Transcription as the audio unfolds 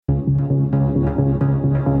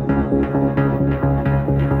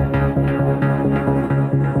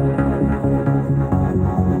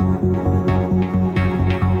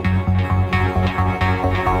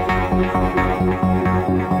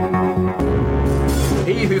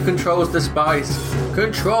He who controls the spice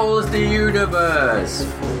controls the universe.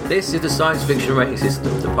 This is the Science Fiction Rating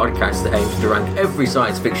System, the podcast that aims to rank every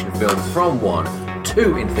science fiction film from 1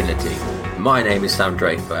 to infinity. My name is Sam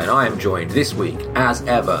Draper, and I am joined this week, as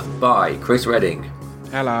ever, by Chris Redding.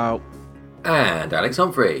 Hello. And Alex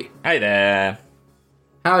Humphrey. Hey there.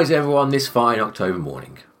 How is everyone this fine October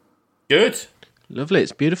morning? Good. Lovely,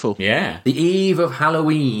 it's beautiful. Yeah. The eve of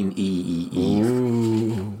Halloween Eve.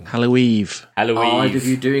 Ooh. Halloween. Are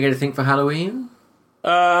you doing anything for Halloween?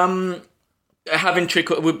 Having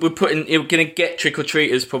we're going to get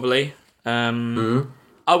trick-or-treaters probably.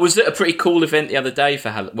 I was at a pretty cool event the other day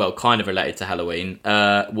for kind of related to Halloween.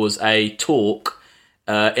 Was a talk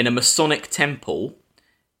in a Masonic temple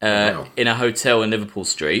in a hotel in Liverpool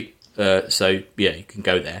Street. So yeah, you can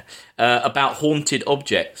go there. About haunted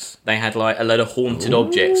objects. They had like a load of haunted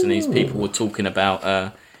objects, and these people were talking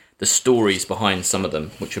about the stories behind some of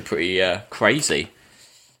them, which are pretty crazy.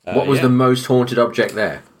 What was the most haunted object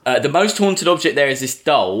there? The most haunted object there is this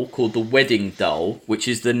doll called the wedding doll, which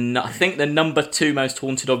is the number 2 most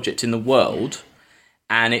haunted object in the world,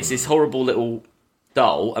 and it's this horrible little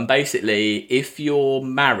doll. And basically, if you're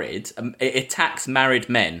married, it attacks married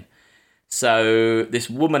men. So this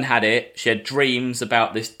woman had it. She had dreams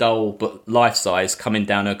about this doll, but life-size, coming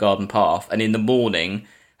down her garden path. And in the morning,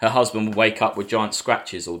 her husband would wake up with giant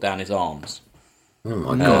scratches all down his arms. Oh,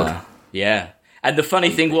 my God. Yeah. And the funny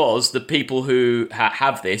thing was, the people who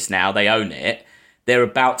have this now, they own it. They're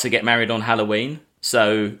about to get married on Halloween.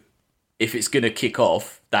 So if it's going to kick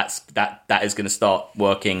off, that is going to start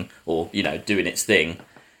working or, doing its thing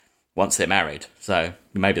once they're married. So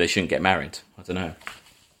maybe they shouldn't get married. I don't know.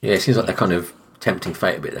 Yeah, it seems like they're kind of tempting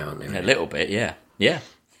fate a bit there, aren't they? Really? A little bit, yeah. Yeah.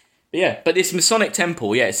 But this Masonic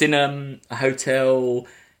temple, it's in a hotel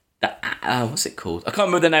that... what's it called? I can't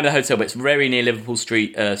remember the name of the hotel, but it's very near Liverpool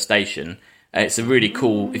Street Station. It's a really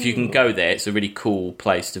cool... If you can go there, it's a really cool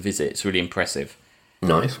place to visit. It's really impressive.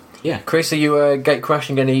 Nice. Yeah. Chris, are you gate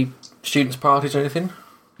crashing any students' parties or anything?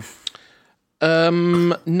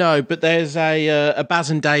 No, but there's a Baz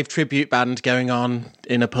and Dave tribute band going on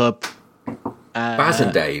in a pub. Baz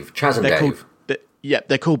and Dave? Chaz and Dave?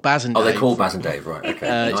 They're called Baz and Dave. Oh, they're called Baz and Dave, right, okay.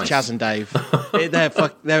 Nice. It's Chaz and Dave.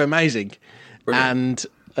 They're amazing. Brilliant.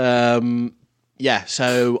 And,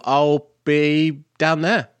 so I'll be down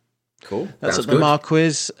there. Cool. That's at the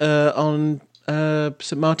Marquis on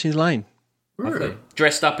St Martin's Lane. Okay.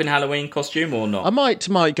 Dressed up in Halloween costume or not? I might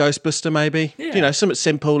Ghostbuster maybe. Yeah. Something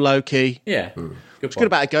simple, low key. Yeah. What's good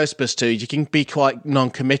about a Ghostbuster, you can be quite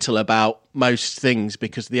non-committal about most things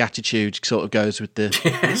because the attitude sort of goes with the...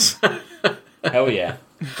 Yes. Hell yeah.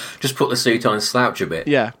 Just put the suit on and slouch a bit.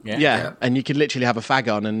 Yeah. And you could literally have a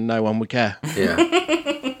fag on and no one would care. Yeah.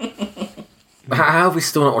 How have we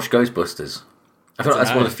still not watched Ghostbusters? I feel like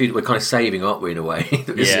that's one of the few that we're kind of saving, aren't we, in a way?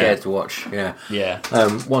 That we're scared to watch. Yeah. Yeah.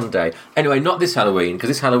 One day. Anyway, not this Halloween, because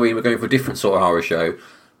this Halloween we're going for a different sort of horror show.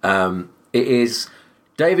 It is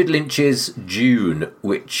David Lynch's Dune,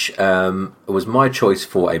 which was my choice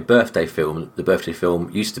for a birthday film. The birthday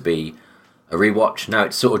film used to be a rewatch. Now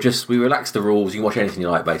it's sort of just, we relax the rules. You can watch anything you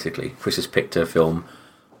like, basically. Chris has picked a film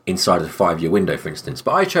inside of a 5-year window, for instance.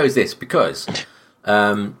 But I chose this because...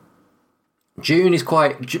 Dune is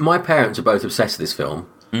my parents are both obsessed with this film,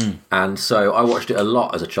 and so I watched it a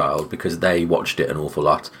lot as a child because they watched it an awful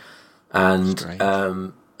lot. And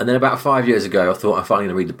then about 5 years ago, I thought I'm finally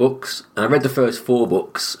going to read the books, and I read the first 4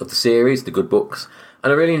 books of the series, the good books,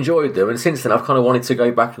 and I really enjoyed them. And since then, I've kind of wanted to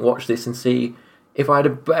go back and watch this and see if I had a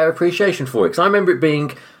better appreciation for it, because I remember it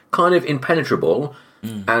being kind of impenetrable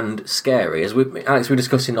and scary. As Alex, we were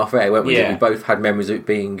discussing off air, weren't we? Yeah. We both had memories of it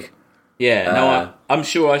being. Yeah, I'm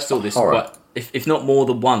sure I saw this horror. If not more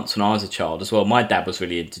than once when I was a child as well. My dad was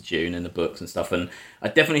really into Dune and the books and stuff, and I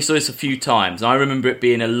definitely saw this a few times. And I remember it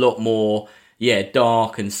being a lot more,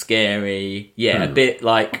 dark and scary. A bit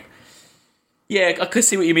like... Yeah, I could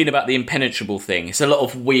see what you mean about the impenetrable thing. It's a lot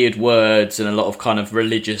of weird words and a lot of kind of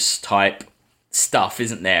religious type stuff,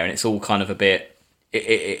 isn't there? And it's all kind of a bit...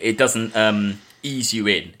 It doesn't ease you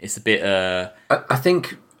in. It's a bit...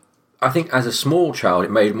 I think as a small child,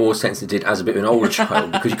 it made more sense than it did as a bit of an older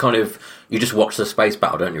child, because you just watch the space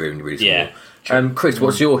battle, don't you? Really small. Yeah. Chris,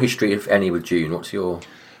 what's your history, if any, with Dune? What's your?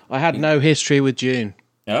 I had no history with Dune.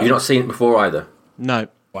 Oh. You've not seen it before either. No.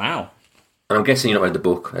 Wow. And I'm guessing you've not read the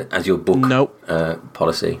book as your book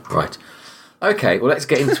policy, right? Okay, well, let's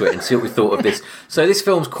get into it and see what we thought of this. So this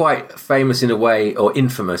film's quite famous in a way, or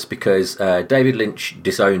infamous, because David Lynch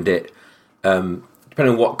disowned it.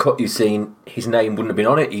 Depending on what cut you've seen, his name wouldn't have been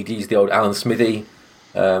on it. He'd used the old Alan Smithy.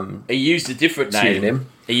 He used a different name. Pseudonym.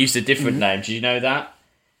 He used a different name. Did you know that?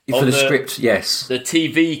 For the script, yes. The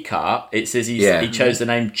TV cut, it says he chose the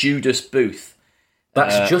name Judas Booth.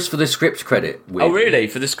 That's just for the script credit. Oh, really?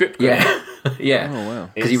 For the script credit? Yeah. Yeah. Oh, wow.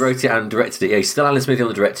 Because he wrote it and directed it. Yeah, he's still Alan Smithy on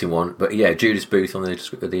the directing one, but yeah, Judas Booth on the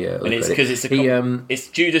and it's because it's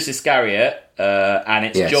Judas Iscariot and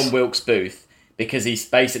it's John Wilkes Booth, because he's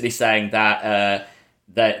basically saying that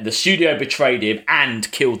that the studio betrayed him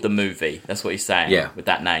and killed the movie. That's what he's saying with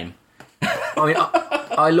that name. I mean,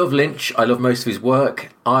 I love Lynch. I love most of his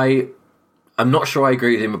work. I'm not sure I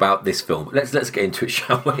agree with him about this film. Let's get into it,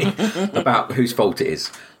 shall we? About whose fault it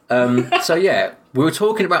is. So yeah, we were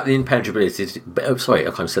talking about the impenetrability. Sorry,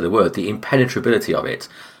 I can't say the word. The impenetrability of it,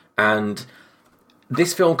 and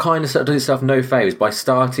this film kind of sort of does itself no favours by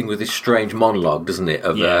starting with this strange monologue, doesn't it?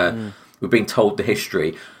 Of we're being told the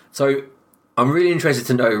history. So I'm really interested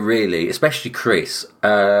to know, really, especially Chris.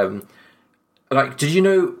 Did you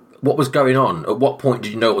know what was going on? At what point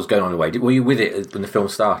did you know what was going on in a way? Were you with it when the film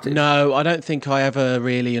started? No, I don't think I ever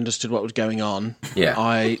really understood what was going on. Yeah.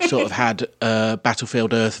 I sort of had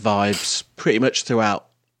Battlefield Earth vibes pretty much throughout.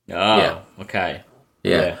 Oh, okay.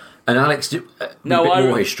 Yeah. And Alex,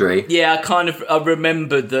 more history. Yeah, I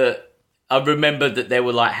remembered that there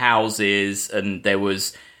were like houses and there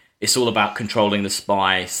was... It's all about controlling the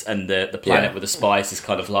spice, and the planet with the spice is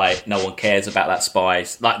kind of like no one cares about that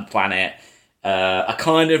spice, like the planet. I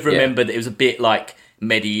kind of remember that it was a bit like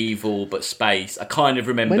medieval but space. I kind of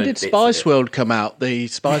remember. When did Spice World come out? The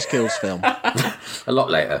Spice Girls film. A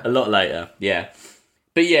lot later, yeah.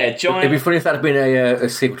 But yeah, giant. It'd be funny if that had been a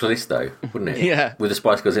sequel to this, though, wouldn't it? Yeah, with the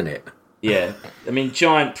Spice Girls in it. Yeah, I mean,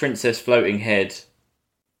 giant princess floating head.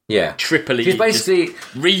 Yeah, triply. She's basically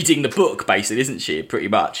reading the book, basically, isn't she? Pretty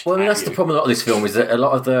much. Well, I mean, that's the problem with a lot of this film, is that a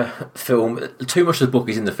lot of the film, too much of the book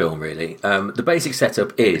is in the film, really. The basic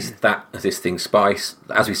setup is that this thing, Spice,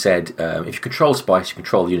 as we said, if you control Spice, you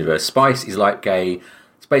control the universe. Spice is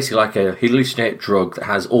it's basically like a hallucinate drug that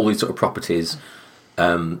has all these sort of properties,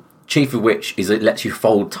 chief of which is it lets you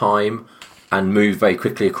fold time and move very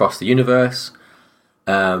quickly across the universe.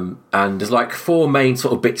 And there's like 4 main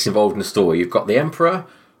sort of bits involved in the story. You've got the Emperor,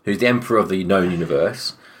 who's the emperor of the known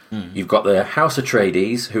universe. You've got the House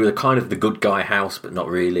Atreides, who are kind of the good guy house, but not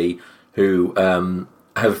really, who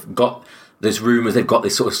have got... There's rumours they've got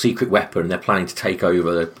this sort of secret weapon and they're planning to take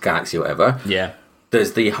over the galaxy or whatever. Yeah.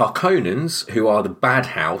 There's the Harkonnens, who are the bad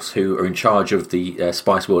house, who are in charge of the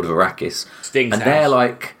spice world of Arrakis. Sting's and house. They're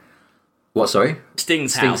like... What, sorry?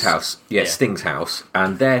 Sting's house. Yeah, Sting's house.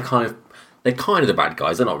 And they're kind of the bad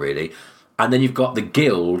guys, they're not really. And then you've got the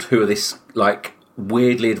Guild, who are this, like...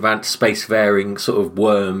 weirdly advanced spacefaring sort of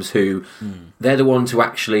worms who they're the ones who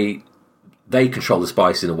actually they control the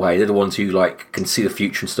spice in a way. They're the ones who like can see the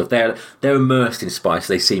future and stuff. They're immersed in spice.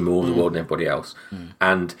 They see more of the world than everybody else.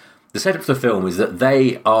 And the setup for the film is that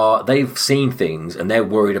they've seen things and they're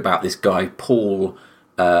worried about this guy Paul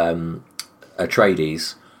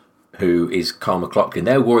Atreides, who is Carl McLaughlin.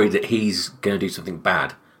 They're worried that he's going to do something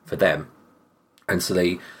bad for them, and so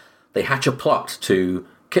they hatch a plot to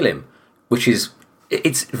kill him, which is.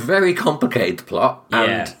 It's a very complicated plot,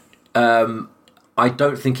 and I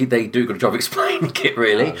don't think they do a good job explaining it,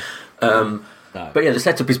 really. No. But yeah, the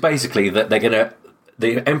setup is basically that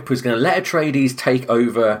the Emperor's going to let Atreides take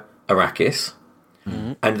over Arrakis,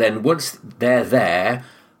 and then once they're there,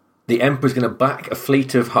 the Emperor's going to back a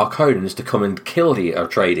fleet of Harkonnens to come and kill the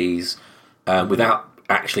Atreides without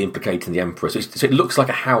actually implicating the Emperor. So it looks like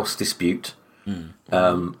a house dispute,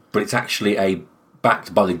 but it's actually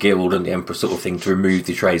backed by the Guild and the Emperor sort of thing to remove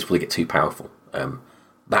the Atreides before they get too powerful.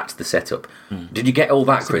 That's the setup. Did you get all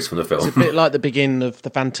that, Chris, from the film? It's a bit like the beginning of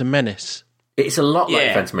The Phantom Menace. It's a lot like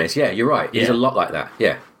The Phantom Menace. Yeah, you're right. It's a lot like that.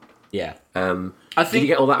 Yeah. Yeah. Did you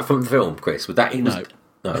get all that from the film, Chris? No,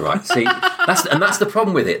 right. See, that's the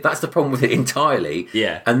problem with it. That's the problem with it entirely.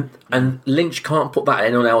 Yeah. And Lynch can't put that in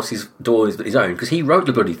anyone else's doors but his own, because he wrote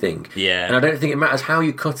the bloody thing. Yeah. And I don't think it matters how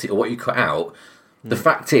you cut it or what you cut out. The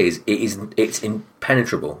fact is, it's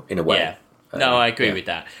impenetrable in a way. Yeah. No, I agree with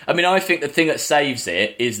that. I mean, I think the thing that saves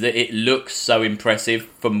it is that it looks so impressive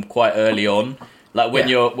from quite early on. Like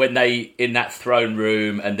when they in that throne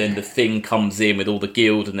room, and then the thing comes in with all the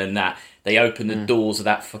Guild, and then they open the doors of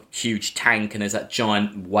that huge tank, and there's that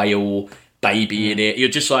giant whale baby in it. You're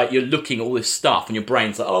just like, you're looking at all this stuff and your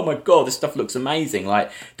brain's like, oh my god, this stuff looks amazing.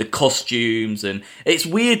 Like the costumes, and it's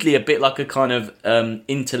weirdly a bit like a kind of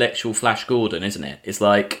intellectual Flash Gordon, isn't it? It's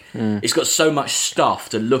like it's got so much stuff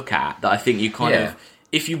to look at that I think you kind of,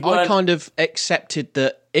 if you weren't... I kind of accepted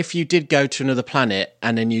that if you did go to another planet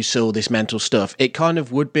and then you saw this mental stuff, it kind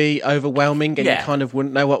of would be overwhelming and you kind of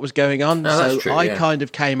wouldn't know what was going on. No, that's true, I kind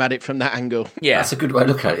of came at it from that angle. Yeah. That's a good way to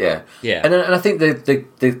look at it, yeah. Yeah. And I think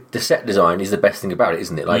the set design is the best thing about it,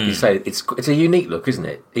 isn't it? Like you say, it's a unique look, isn't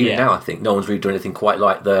it? Even now, I think no one's really done anything quite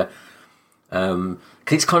like the... Cause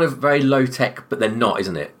it's kind of very low-tech, but they're not,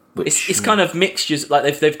 isn't it? It's kind of mixtures,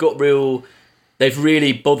 like they've got real... They've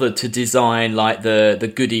really bothered to design, like,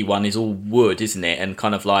 the goody one is all wood, isn't it? And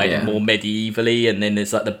kind of, like, more medievally, and then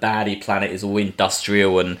there's, like, the baddie planet is all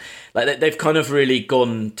industrial, and, like, they've kind of really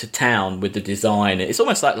gone to town with the design. It's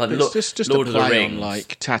almost like it's just Lord a of the play Rings. on,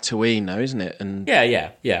 like, Tatooine, though, isn't it? And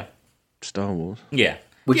Yeah. Star Wars. Yeah.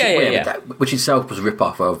 Which Yeah. itself was a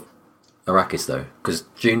rip-off of Arrakis, though, because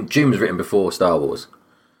Dune was written before Star Wars.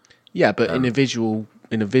 Yeah, but in a visual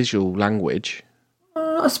language...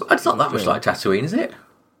 It's not that much like Tatooine, is it?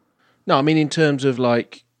 No, I mean in terms of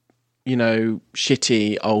like,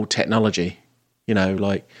 shitty old technology,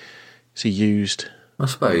 like it's used. I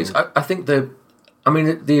suppose. I think the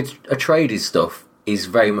Atreides stuff is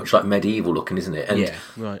very much like medieval looking, isn't it? And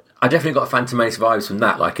right. I definitely got Phantom Menace vibes from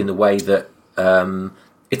that, like in the way that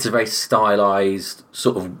it's a very stylized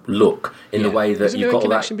sort of look in the way that Isn't you've there got a all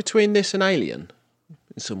that. connection between this and Alien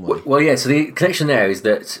in some way? Well, yeah. So the connection there is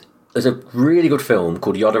that there's a really good film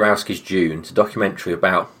called Jodorowsky's Dune. It's a documentary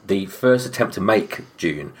about the first attempt to make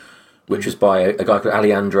Dune, which was by a guy called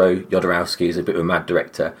Alejandro Jodorowsky, who's a bit of a mad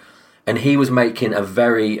director, and he was making a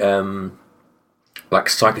very like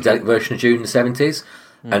psychedelic version of Dune in the 70s.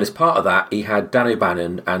 And as part of that, he had Dan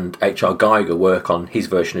O'Bannon and H.R. Geiger work on his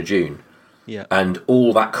version of Dune. Yeah, and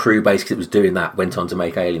all that crew basically that was doing that went on to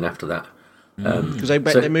make Alien after that. Because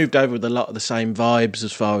they moved over with a lot of the same vibes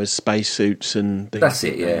as far as spacesuits and things. That's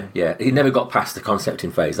it, yeah. He never got past the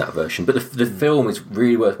concepting phase, that version. But the film is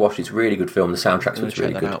really worth watching. It's a really good film. The soundtrack's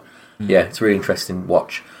really good. Yeah, it's a really interesting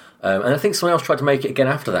watch. And I think someone else tried to make it again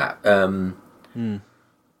after that,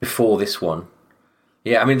 before this one.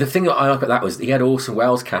 Yeah, I mean, the thing that I like about that was he had Orson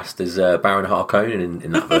Welles cast as Baron Harkonnen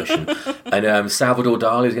in that version. And Salvador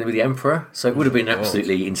Dali was going to be the Emperor. So it would have been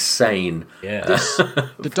absolutely insane. Yeah.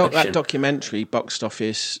 That documentary boxed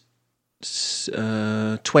office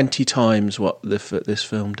 20 times what this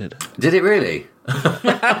film did. Did it really?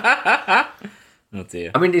 Oh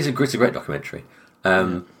dear. I mean, it's a great documentary.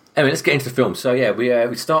 Anyway, let's get into the film. So yeah,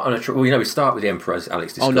 we start on we start with the Emperor, as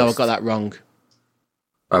Alex discussed. Oh no, I got that wrong.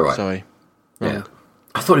 Oh right, sorry. Wrong. Yeah,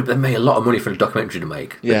 I thought they made a lot of money for the documentary to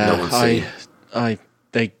make. Yeah, no one's seen.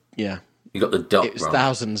 You got the dot It was wrong.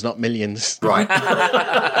 thousands, not millions. Right.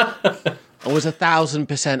 I was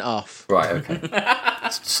 1,000% off. Right. Okay.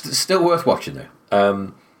 Still worth watching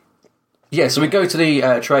though. Yeah. So we go to the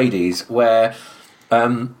Atreides where.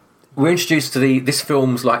 We're introduced to this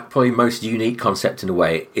film's like probably most unique concept in a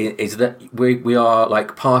way is that we are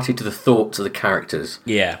like party to the thoughts of the characters.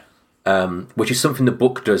 Yeah. Which is something the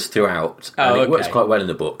book does throughout. And it works quite well in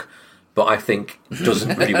the book, but I think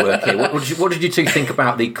doesn't really work here. What did you two think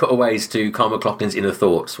about the cutaways to Carl McLaughlin's inner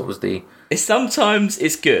thoughts? What was the... Sometimes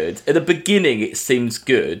it's good. At the beginning it seems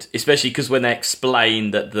good, especially because when they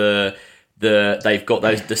explain that they've got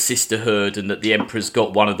the sisterhood and that the Emperor's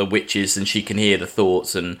got one of the witches and she can hear the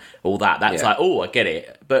thoughts and all that. That's like, oh, I get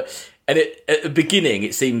it. But at the beginning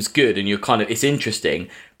it seems good and it's interesting.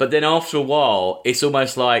 But then after a while, it's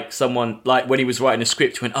almost like someone, like when he was writing a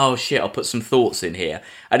script, went, oh shit, I'll put some thoughts in here.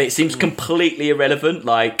 And it seems completely irrelevant.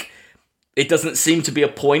 Like, it doesn't seem to be a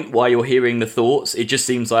point why you're hearing the thoughts. It just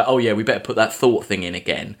seems like, oh yeah, we better put that thought thing in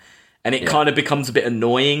again. And it kind of becomes a bit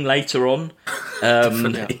annoying later on.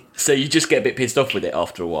 So you just get a bit pissed off with it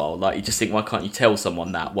after a while. Like, you just think, why can't you tell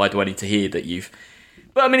someone that? Why do I need to hear that you've...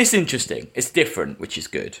 But, I mean, it's interesting. It's different, which is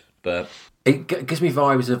good. But It gives me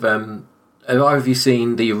vibes of... have either of you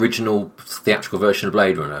seen the original theatrical version of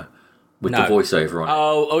Blade Runner with the voiceover on it?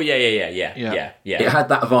 Oh, yeah. It had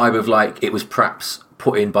that vibe of, like, it was perhaps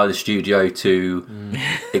put in by the studio to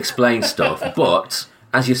explain stuff, but...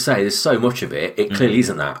 As you say, there's so much of it. It clearly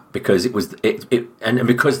isn't that because it was and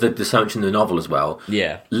because there's so much in the novel as well.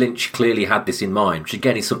 Yeah, Lynch clearly had this in mind, which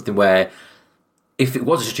again is something where, if it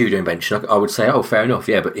was a studio invention, I would say, oh, fair enough,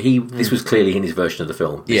 yeah. But this was clearly in his version of the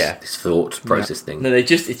film. This thought process thing. No, it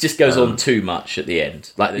just goes on too much at the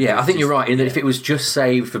end. Like, I think you're right in that if it was just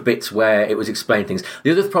saved for bits where it was explaining things.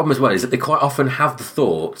 The other problem as well is that they quite often have the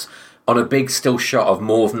thought on a big still shot of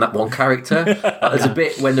more than that one character. There's a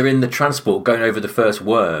bit when they're in the transport going over the first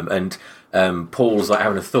worm and Paul's like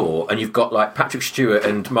having a thought and you've got like Patrick Stewart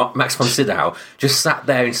and Max von Sydow just sat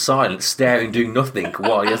there in silence staring doing nothing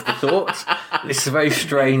while he has the thoughts. It's a very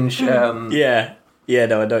strange no, I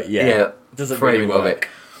don't. Yeah, it doesn't really work.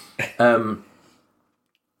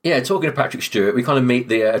 Yeah, talking of Patrick Stewart, we kind of meet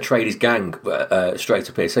the Atreides gang straight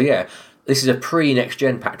up here. So yeah, this is a pre-next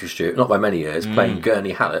gen Patrick Stewart, not by many years, playing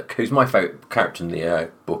Gurney Halleck, who's my favourite character in the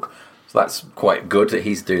book. So that's quite good that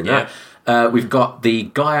he's doing that. We've got the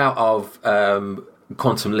guy out of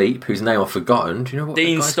Quantum Leap, whose name I've forgotten. Do you know what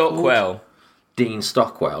Dean Stockwell? Called? Dean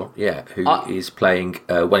Stockwell, yeah, who is playing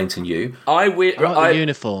Wellington Yu. I like the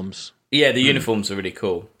uniforms. Yeah, the uniforms are really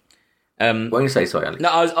cool. What are you going to say, sorry, Alex? No,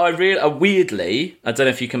 I weirdly, I don't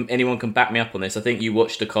know if anyone can back me up on this. I think you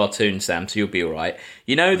watched the cartoon, Sam, so you'll be all right.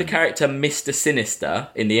 You know the character Mr. Sinister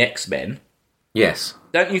in the X-Men? Yes.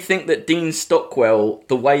 Don't you think that Dean Stockwell,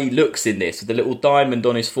 the way he looks in this, with the little diamond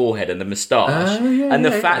on his forehead and the moustache, and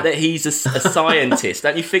the fact that he's a scientist,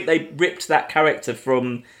 don't you think they ripped that character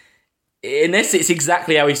from... Unless it's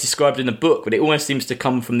exactly how he's described in the book, but it almost seems to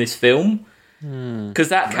come from this film. Because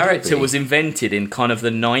that character was invented in kind of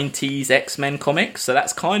the 90s X-Men comics, so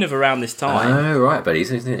that's kind of around this time. Oh, right, but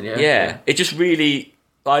isn't it? Yeah. It just really...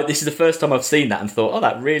 this is the first time I've seen that and thought,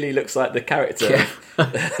 that really looks like the character. Yeah.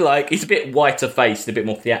 Like, he's a bit whiter faced, a bit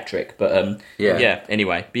more theatric, but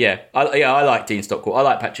anyway. But I like Dean Stockwell. I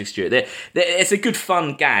like Patrick Stewart. It's a good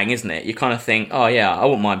fun gang, isn't it? You kind of think, I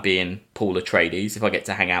wouldn't mind being Paul Atreides if I get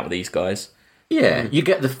to hang out with these guys. Yeah, you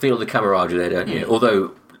get the feel of the camaraderie there, don't you?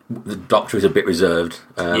 Although the Doctor is a bit reserved.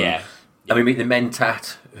 And we meet the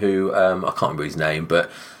Mentat, who I can't remember his name, but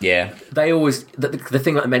they always the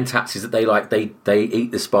thing about the Mentats is that they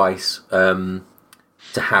eat the spice to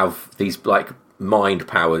have these like mind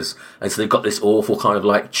powers, and so they've got this awful kind of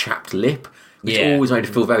like chapped lip, which always made me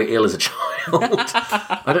feel very ill as a child.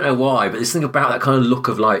 I don't know why, but this thing about that kind of look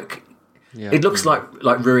of like it looks like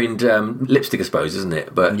ruined lipstick, I suppose, isn't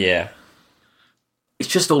it? But it's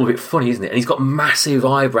just all a bit funny, isn't it? And he's got massive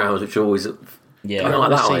eyebrows, which are always I don't like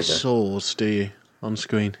that either. Saws, do you, on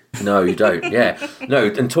screen? No, you don't. Yeah, no.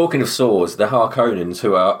 And talking of Saws, the Harkonnens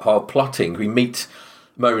who are plotting, we meet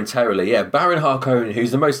momentarily. Yeah, Baron Harkonnen, who's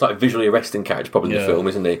the most like visually arresting character probably in the film,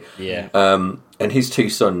 isn't he? Yeah. And his two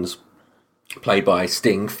sons, played by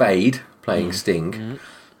Sting, Fade playing Sting,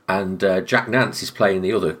 and Jack Nance is playing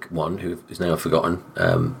the other one, whose name I've forgotten.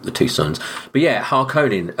 The two sons, but yeah,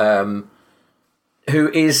 Harkonnen.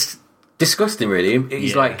 Who is disgusting, really.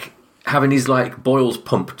 He's like having his like boils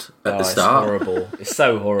pumped at the start. It's horrible. It's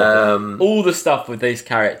so horrible. All the stuff with this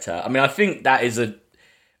character. I mean, I think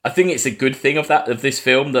it's a good thing of this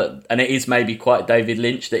film and it is maybe quite David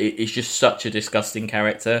Lynch that it's just such a disgusting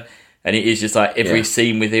character, and it is just like every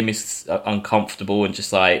scene with him is uncomfortable and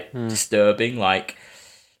just like disturbing. Like,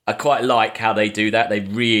 I quite like how they do that. They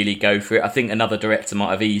really go for it. I think another director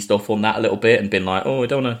might have eased off on that a little bit and been like, I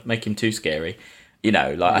don't want to make him too scary. You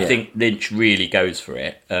know, I think Lynch really goes for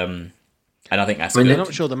it, and I think that's good. I'm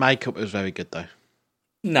not sure the makeup was very good, though.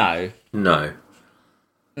 No,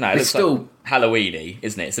 it's still like Halloween-y,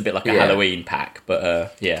 isn't it? It's a bit like a Halloween pack,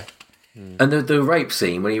 but And the rape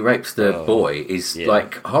scene when he rapes the boy is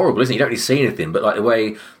like horrible, isn't it? You don't really see anything, but like the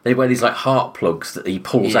way they wear these like heart plugs that he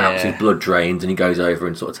pulls out so his blood drains, and he goes over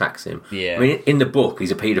and sort of attacks him. Yeah, I mean, in the book,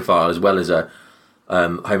 he's a paedophile as well as a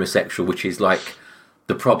homosexual, which is like.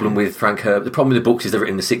 The problem with Frank Herbert, the problem with the books is they were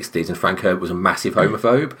written in the 60s, and Frank Herbert was a massive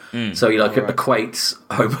homophobe. So he equates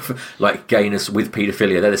like gayness with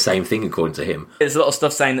paedophilia. They're the same thing according to him. There's a lot of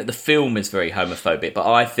stuff saying that the film is very homophobic,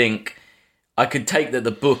 but I think I could take that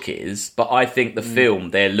the book is, but I think the film,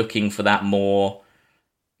 they're looking for that more.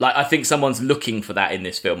 Like, I think someone's looking for that in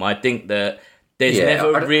this film. I think that there's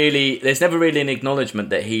never really an acknowledgement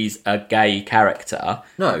that he's a gay character.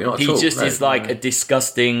 No, not at all. He just is like a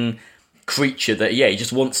disgusting creature that he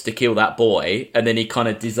just wants to kill that boy, and then he kind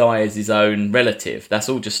of desires his own relative. That's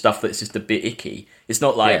all just stuff that's just a bit icky. It's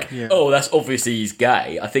not like that's obviously he's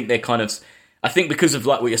gay. I think they're kind of because of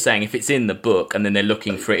like what you're saying, if it's in the book and then they're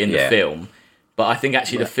looking for it in the film, but I think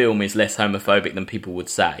actually the film is less homophobic than people would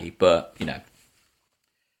say. But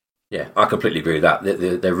yeah, I completely agree with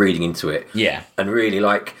that. They're reading into it, and really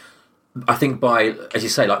like. I think by, as you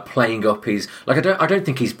say, like playing up his like I don't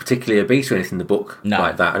think he's particularly obese or anything in the book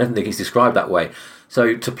like that. I don't think he's described that way.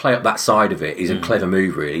 So to play up that side of it is a clever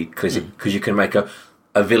move, really, because you can make a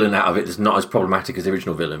villain out of it that's not as problematic as the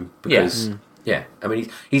original villain. Because I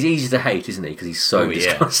mean he's easy to hate, isn't he? Because he's so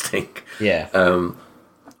disgusting. Yeah.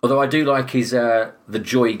 Although I do like his the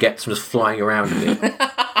joy he gets from just flying around a bit.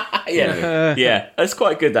 Yeah, that's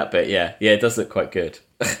quite good, that bit. Yeah, it does look quite good.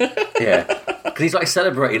 Because he's like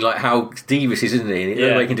celebrating like how devious he is, isn't he? And the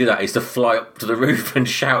only way he can do that is to fly up to the roof and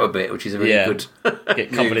shout a bit, which is a really good.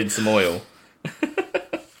 Get covered in some oil.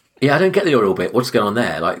 I don't get the oil bit. What's going on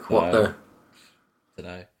there? Like what I don't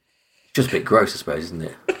know. Just a bit gross, I suppose, isn't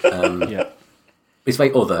it? It's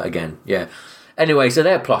very other again. Yeah. Anyway, so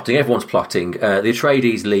they're plotting. Everyone's plotting. The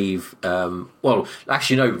Atreides leave. Well,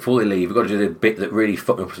 actually, no. Before they leave, we've got to do the bit that really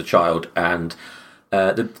fucked me up as a child. And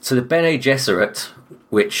the Bene Gesserit,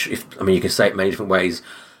 which, you can say it many different ways.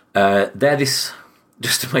 They're this,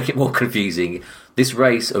 just to make it more confusing, this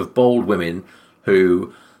race of bold women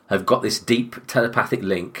who have got this deep telepathic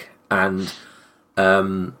link, and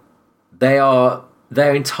their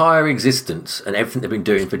entire existence and everything they've been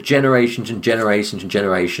doing for generations and generations and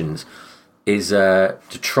generations is to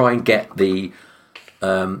try and get the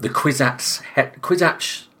Kwisatz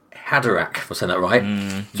Haderach, if I'm saying that right,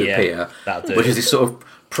 to appear, which is this sort of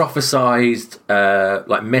prophesized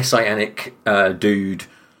messianic dude,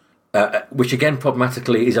 which again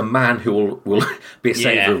problematically is a man who will be a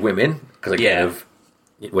savior of women, because again of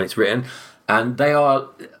when it's written, and they are.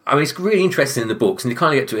 It's really interesting in the books, and you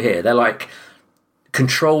kind of get to it here. They're like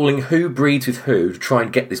controlling who breeds with who to try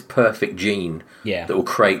and get this perfect gene that will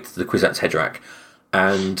create the Kwisatz Haderach.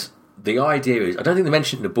 And the idea is, I don't think they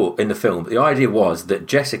mentioned it in the film, but the idea was that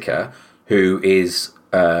Jessica, who is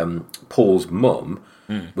Paul's mum,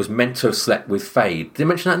 was meant to have slept with Fade. Did they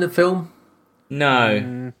mention that in the film?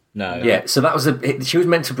 No. Yeah, so that was she was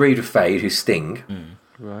meant to breed with Fade, who's Sting.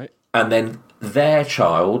 Right. And then their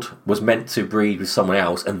child was meant to breed with someone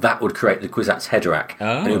else, and that would create the Kwisatz Haderach,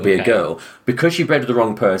 and it would be a girl. Because she bred with the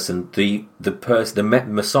wrong person, the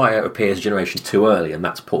Messiah appears a generation too early, and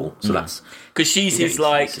that's Paul. So that's because she's his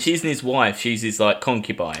she's his wife. She's his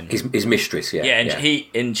concubine, his mistress. Yeah,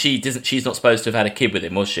 and she doesn't. She's not supposed to have had a kid with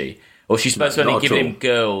him, was she? Or she's supposed to only give him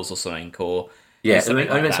girls or something, or only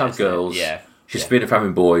meant to have girls. Yeah. She's forbidden from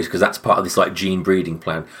having boys because that's part of this gene breeding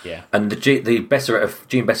plan. Yeah. And the Gene Besseret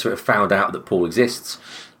have found out that Paul exists,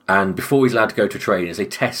 and before he's allowed to go to trainers, they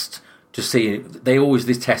test to see. They always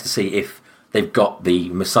test to see if they've got the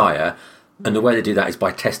Messiah, and the way they do that is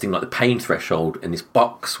by testing the pain threshold in this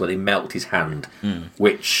box where they melt his hand.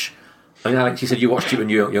 Which, Alex, you said you watched it when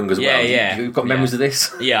you were young as well. Yeah. You've got memories of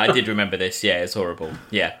this? Yeah, I did remember this. Yeah, it's horrible.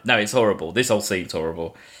 Yeah, no, it's horrible. This whole scene's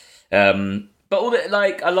horrible. But all the,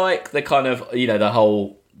 I like the kind of, the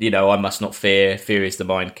whole, I must not fear is the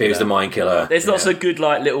mind killer. Fear is the mind killer. There's lots of good,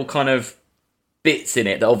 little kind of bits in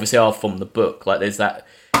it that obviously are from the book. There's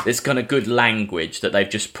kind of good language that they've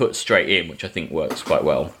just put straight in, which I think works quite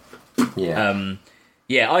well. Yeah.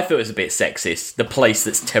 I thought it was a bit sexist. The place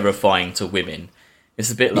that's terrifying to women. It's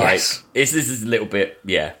a bit this is a little bit,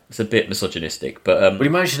 it's a bit misogynistic. But he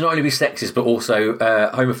managed to not only be sexist, but also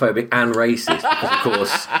homophobic and racist. Because, of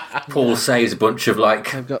course, Paul saves a bunch of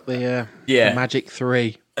I've got the magic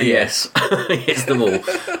 3. Yes, he hits them all.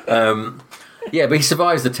 But he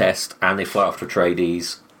survives the test, and they fly off to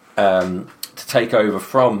Atreides to take over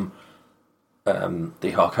from the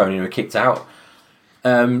Harkonnen who were kicked out.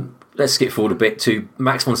 Let's skip forward a bit to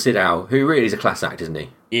Max von Sydow, who really is a class act, isn't he?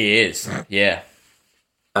 He is, yeah.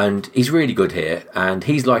 And he's really good here, and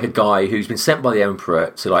he's like a guy who's been sent by the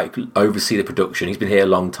Emperor to oversee the production. He's been here a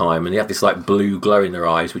long time, and they have this blue glow in their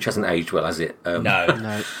eyes, which hasn't aged well, has it?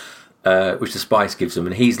 No. Which the spice gives them,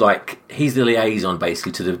 and he's the liaison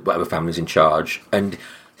basically to the whatever family's in charge, and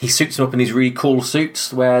he suits them up in these really cool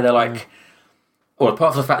suits where they're well,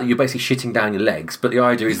 apart from the fact that you're basically shitting down your legs, but the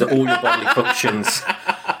idea is that all your bodily functions,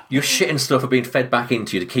 your shit and stuff are being fed back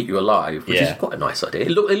into you to keep you alive, which is quite a nice idea.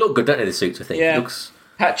 They look good, don't they, the suits, I think? Yeah. It looks...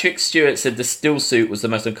 Patrick Stewart said the still suit was the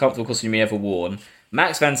most uncomfortable costume he ever worn.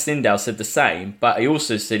 Max van Sydow said the same, but he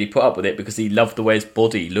also said he put up with it because he loved the way his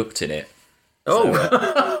body looked in it. Oh!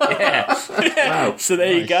 So, yeah. Wow. So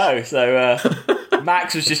there you go. So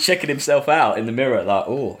Max was just checking himself out in the mirror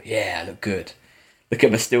oh, yeah, I look good. Look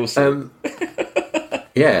at my still suit.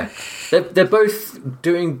 Yeah. They're both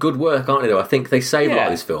doing good work, aren't they, though? I think they save a lot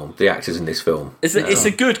of this film, the actors in this film. It's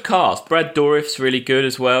a good cast. Brad Dourif's really good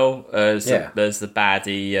as well. There's the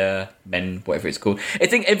baddie, men, whatever it's called. I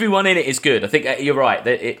think everyone in it is good. I think you're right.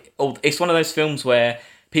 It's one of those films where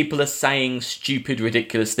people are saying stupid,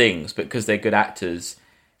 ridiculous things, but because they're good actors,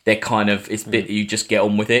 they're kind of, you just get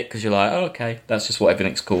on with it, because you're like, oh, okay, that's just what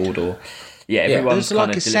everything's called, or... Yeah, everyone's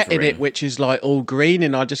there's a set in it which is all green,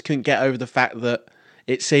 and I just couldn't get over the fact that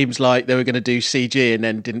it seems like they were going to do CG and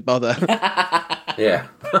then didn't bother. Yeah.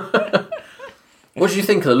 What did you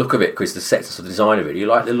think of the look of it, Chris? The sets and the design of it? Do you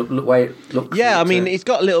like the look way it looks? Yeah, it's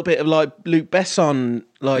got a little bit of Luc Besson,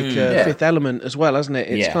 Fifth Element as well, hasn't it?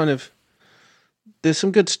 It's kind of... There's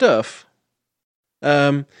some good stuff.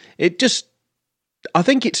 I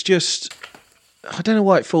think it's just... I don't know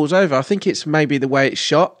why it falls over. I think it's maybe the way it's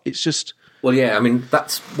shot. It's just... Well, yeah,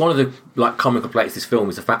 that's one of the comical complaints of this film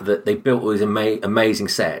is the fact that they built all these amazing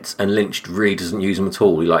sets, and Lynch really doesn't use them at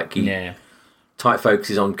all. He tight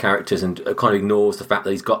focuses on characters and kind of ignores the fact that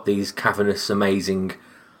he's got these cavernous, amazing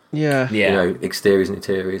Yeah. Exteriors and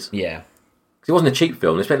interiors. Yeah. Because it wasn't a cheap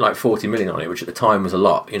film. They spent like 40 million on it, which at the time was a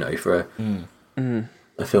lot, for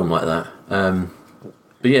a film like that.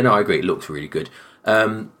 But yeah, no, I agree. It looks really good.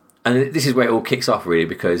 And this is where it all kicks off, really,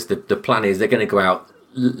 because the plan is they're going to go out.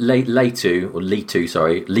 Leto,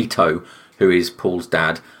 who is Paul's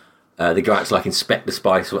dad, they go out to inspect the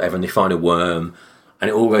spice or whatever, and they find a worm, and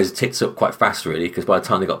it all goes tits up quite fast, really, because by the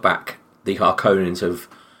time they got back, the Harkonnens have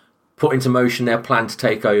put into motion their plan to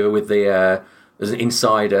take over with there's an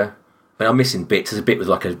insider. I mean, I'm missing bits. There's a bit with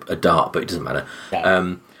a dart, but it doesn't matter.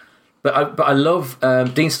 Yeah. But I love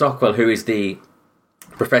Dean Stockwell, who is the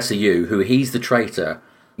Professor Yu, who he's the traitor.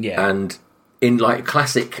 Yeah. And in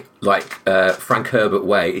classic Frank Herbert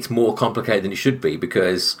way, it's more complicated than it should be,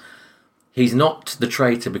 because he's not the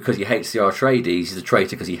traitor because he hates the Atreides. He's the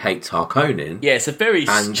traitor because he hates Harkonnen. Yeah, it's a very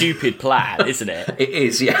stupid plan, isn't it? It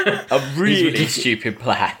is, yeah. A really stupid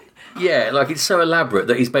plan. Yeah, it's so elaborate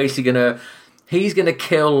that he's basically going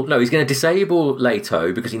to disable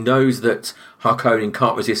Leto because he knows that Harkonnen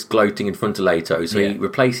can't resist gloating in front of Leto, so he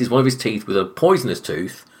replaces one of his teeth with a poisonous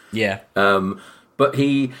tooth. Yeah. But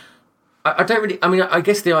I don't really. I mean, I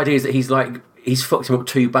guess the idea is that he's fucked him up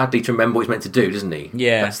too badly to remember what he's meant to do, doesn't he?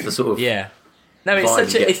 Yeah, that's the sort of No,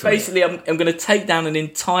 it's basically I'm going to take down an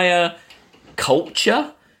entire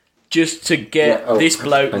culture just to get this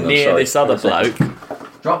bloke near this other bloke.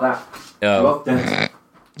 Drop that. Oh.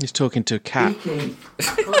 He's talking to a cat.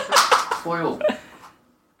 Foil.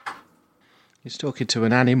 He's talking to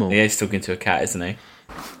an animal. Yeah, he's talking to a cat, isn't he?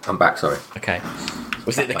 I'm back. Sorry. Okay.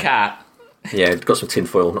 Was it the cat? Yeah, got some tin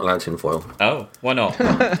foil. Not allowed tin foil. Oh, why not?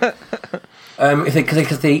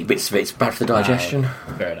 Because they eat bits of it. It's bad for the digestion.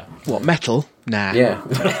 Fair enough. What, metal? Nah. Yeah.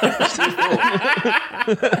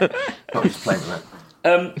 I'm just playing with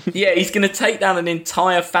that. Yeah, he's going to take down an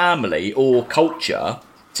entire family or culture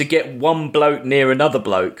to get one bloke near another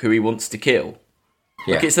bloke who he wants to kill.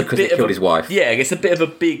 Yeah, it's a because bit he killed his wife. Yeah, it's a bit of a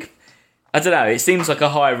big... I don't know, it seems like a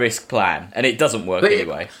high-risk plan, and it doesn't work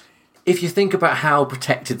anyway. If you think about how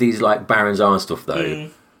protected these barons are and stuff, though,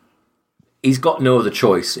 he's got no other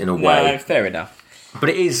choice in a way. No, fair enough. But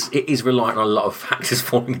it is reliant on a lot of factors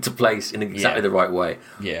falling into place in exactly the right way.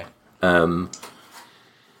 Yeah. And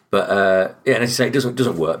as you say, it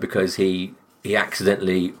doesn't work because he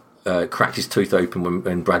accidentally cracked his tooth open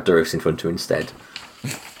when Brad Dourif's in front of him instead.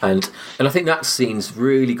 And I think that scene's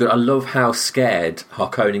really good. I love how scared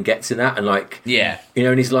Harkonnen gets in that, and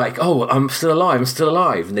and he's like, "Oh, I'm still alive,"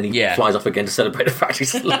 and then he flies off again to celebrate the fact he's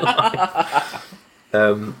still alive.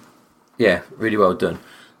 Really well done.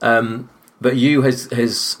 But Yu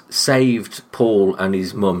has saved Paul and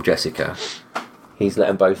his mum Jessica. He's let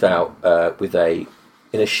them both out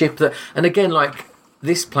in a ship that, and again,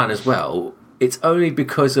 this plan as well. It's only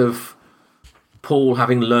because of Paul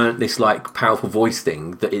having learnt this powerful voice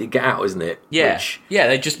thing that it'd get out, isn't it? Yeah,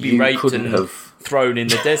 they'd just be raped and have thrown in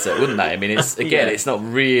the desert, wouldn't they? I mean, it's it's not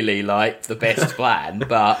really the best plan,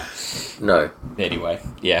 but no. Anyway,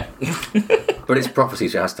 yeah. But it's prophecy,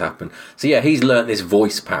 so it has to happen. So yeah, he's learnt this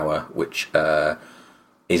voice power, which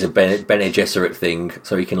is a Bene Gesserit thing,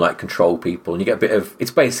 so he can control people, and you get a bit of.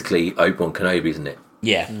 It's basically Obi-Wan Kenobi, isn't it?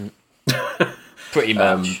 Yeah, pretty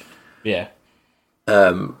much. Yeah.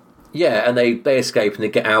 Yeah, and they escape and they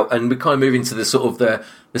get out, and we kind of move into the sort of the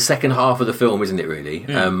second half of the film, isn't it? Really,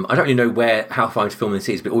 I don't really know how far into film this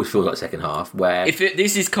is, but it always feels like second half. Where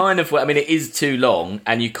this is kind of, it is too long,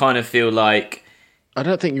 and you kind of feel like I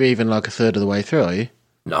don't think you're even a third of the way through, are you?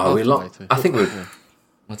 No, I think we're.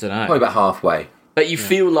 I don't know, probably about halfway. But you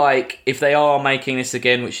feel like if they are making this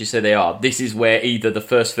again, which you say they are, this is where either the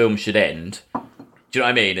first film should end. Do you know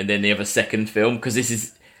what I mean? And then they have a second film,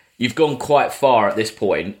 because you've gone quite far at this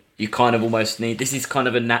point. You kind of almost need... This is kind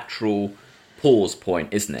of a natural pause point,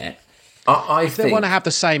 isn't it? If they want to have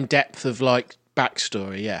the same depth of,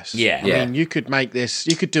 backstory, yes. Yeah. I mean, you could make this...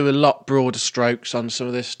 You could do a lot broader strokes on some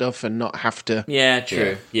of this stuff and not have to... Yeah,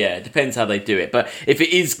 true. Yeah, it depends how they do it. But if it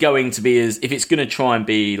is going to be if it's going to try and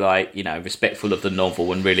be, respectful of the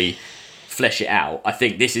novel and really flesh it out, I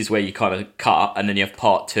think this is where you kind of cut, and then you have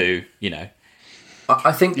part two,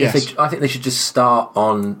 I think I think they should just start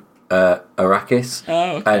on Arrakis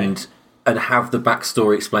and have the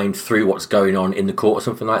backstory explained through what's going on in the court or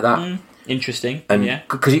something like that. Interesting. And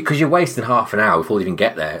because you're wasting half an hour before you even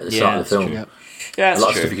get there at the start of the film. True. Yeah, that's a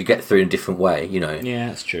lot of stuff you could get through in a different way, Yeah,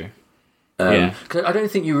 that's true. Cause I don't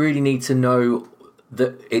think you really need to know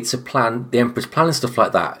that it's a plan, the Emperor's plan and stuff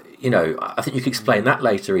like that. I think you could explain that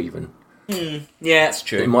later even. Yeah, that's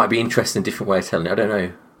true. It might be interesting in a different way of telling it. I don't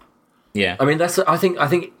know. Yeah. I mean, I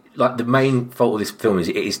think the main fault of this film is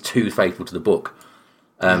it is too faithful to the book,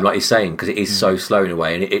 like you're saying, because it is so slow in a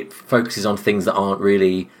way, and it focuses on things that aren't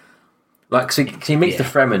really Like, so he meets the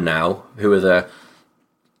Fremen now, who are the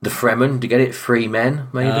Fremen. Do you get it? Free men,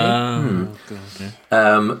 maybe. God,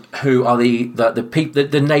 Who are the people,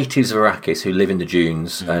 the natives of Arrakis who live in the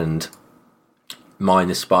dunes and mine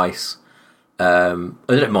the spice. They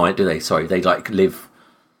don't mind, do they? Sorry, they like live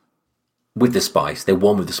with the spice. They're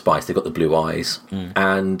one with the spice. They've got the blue eyes,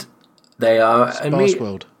 and they are Spice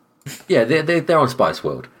World. Yeah, they're on Spice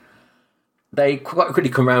World. They quite quickly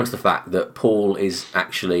come around to the fact that Paul is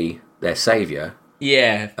actually their saviour.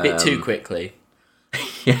 Yeah, a bit too quickly.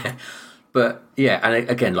 Yeah, but yeah, and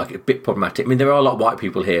again, like a bit problematic. I mean, there are a lot of white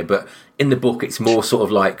people here, but in the book, it's more sort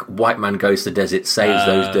of like white man goes to the desert, saves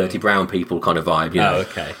those dirty brown people kind of vibe. You know? Oh,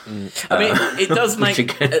 okay. I mean, it does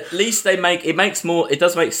make at least it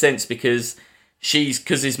does make sense because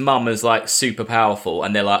his mum is like super powerful,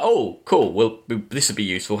 and they're like, oh, cool. Well, this would be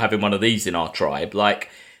useful having one of these in our tribe. Like,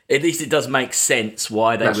 at least it does make sense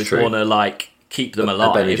why they would want to like keep them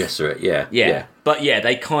alive. Bene Gesserit, yeah. But yeah,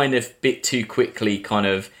 they kind of bit too quickly kind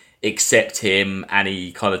of accept him, and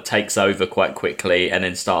he kind of takes over quite quickly, and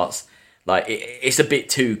then starts like it's a bit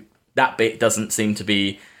too. That bit doesn't seem to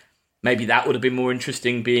be. Maybe that would have been more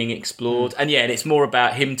interesting being explored, and it's more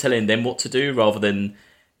about him telling them what to do rather than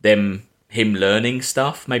him learning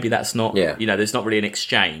stuff. Maybe that's not. Yeah. There's not really an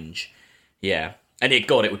exchange. Yeah. And it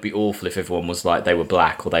would be awful if everyone was like they were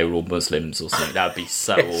black or they were all Muslims or something. That would be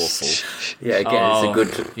so awful. Yeah, again, it's a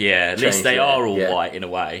good. Yeah, at least they are all white in a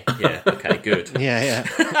way. Yeah, okay, good. Yeah.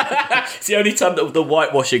 It's the only time that the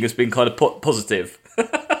whitewashing has been kind of positive.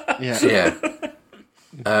 Yeah.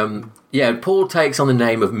 Paul takes on the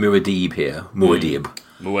name of Muad'Dib here. Muad'Dib.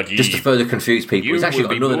 Just to further confuse people. He's actually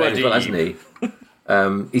got another name as well, hasn't he?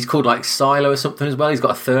 He's called like Silo or something as well. He's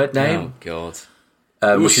got a third name. Oh, God.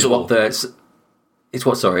 Which is what It's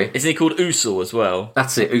what, sorry? Isn't he called Usul as well?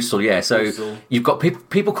 That's it, Usul, yeah. So you've got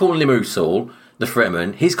people calling him Usul, the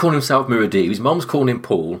Fremen. He's calling himself Muad'Dib. His mum's calling him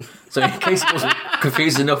Paul. So in case it wasn't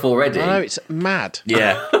confused enough already. I know, it's mad.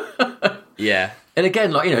 Yeah. Yeah. And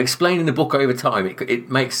again, like, explaining the book over time, it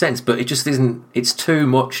makes sense, but it just isn't. It's too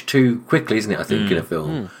much too quickly, isn't it? I think in a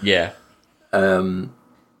film. Yeah.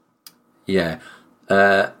 Yeah.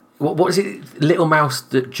 What is it? Little mouse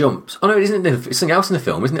that jumps. Oh no, it isn't. It's something else in the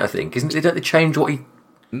film, isn't it? I think isn't it? Don't they change what he?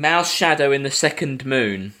 Mouse Shadow in the Second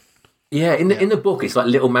Moon. Yeah, in the book, it's like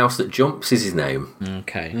Little Mouse that jumps is his name.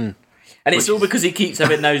 Okay. And it's all because he keeps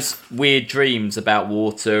having those weird dreams about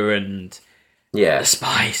water and the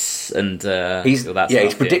spice and he's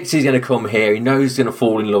predicted he's going to come here. He knows he's going to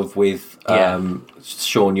fall in love with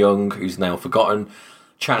Sean Young, who's now forgotten,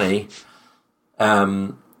 Chani,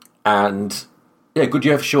 and. Yeah, good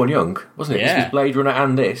year for Sean Young, wasn't it? Yeah. This was Blade Runner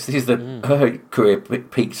and this. This is her career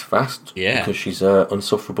peaked fast. Yeah. Because she's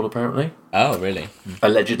unsufferable, apparently. Oh, really?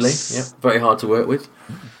 Allegedly. Yeah. Very hard to work with.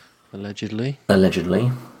 Allegedly.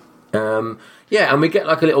 And we get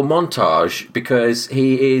like a little montage because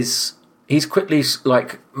he's quickly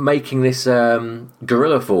like making this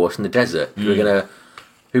guerrilla force in the desert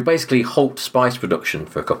who basically halt spice production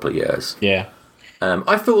for a couple of years. Yeah.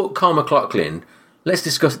 I thought Carl MacLachlan. Let's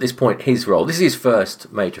discuss at this point his role. This is his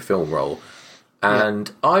first major film role.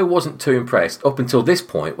 And I wasn't too impressed up until this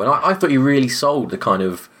point when I thought he really sold the kind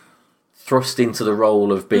of thrust into the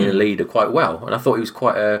role of being a leader quite well. And I thought he was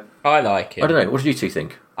quite I like him. I don't know. What did you two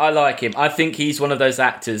think? I like him. I think he's one of those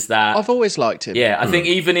actors that... I've always liked him. Yeah, I think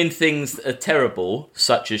even in things that are terrible,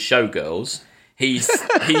 such as Showgirls, he's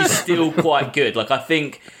still quite good. Like, I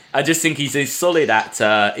just think he's a solid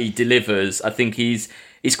actor. He delivers. I think he's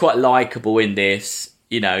quite likeable in this.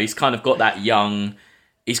 He's kind of got that young...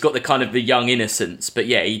 He's got the kind of the young innocence, but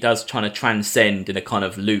yeah, he does trying to transcend in a kind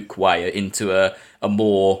of Luke way into a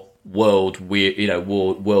more world-wise,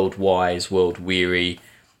 world-weary,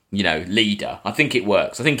 leader. I think it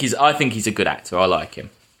works. I think he's a good actor. I like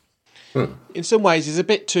him. In some ways, he's a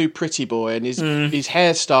bit too pretty boy, and his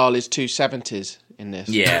hairstyle is too 70s in this.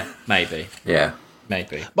 Yeah, maybe. Yeah.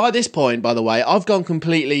 Maybe. By this point, by the way, I've gone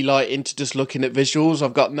completely into just looking at visuals.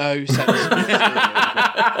 I've got no sense of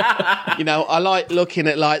I like looking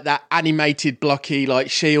at that animated blocky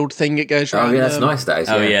shield thing that goes around. Oh yeah, that's nice. That is.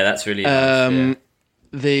 Oh yeah, that's really nice.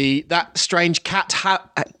 That strange cat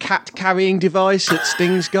carrying device that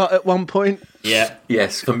Sting's got at one point. Yeah.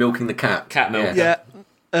 Yes, for milking the cat. Cat milk. Yeah.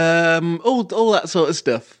 All that sort of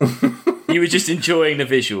stuff. You were just enjoying the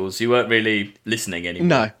visuals. You weren't really listening anymore.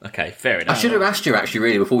 No. Okay, fair enough. I should have asked you actually,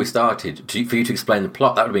 really, before we started, for you to explain the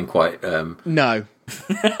plot. That would have been quite. No,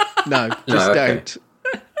 don't.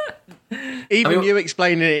 Even you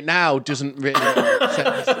explaining it now doesn't really make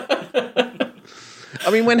sense. I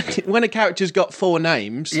mean, when a character's got 4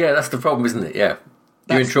 names, yeah, that's the problem, isn't it? Yeah,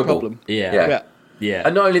 you're in trouble. Problem. Yeah. Yeah.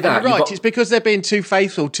 And not only that, right, it's because they're being too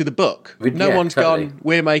faithful to the book. No one's gone,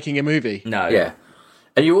 we're making a movie. No. Yeah.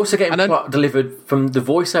 And you're also getting plot delivered from the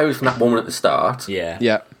voiceovers from that woman at the start. Yeah.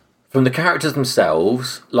 Yeah. From the characters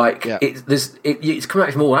themselves. Like, it's coming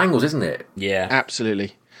out from all angles, isn't it? Yeah.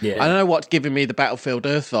 Absolutely. Yeah. I don't know what's giving me the Battlefield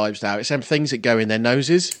Earth vibes now. It's them things that go in their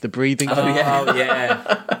noses, the breathing. Oh,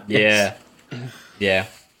 yeah. Yeah. Yeah.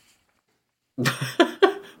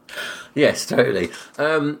 Yes, totally.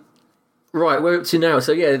 Right, we're up to now.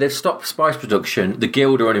 So, yeah, they've stopped spice production. The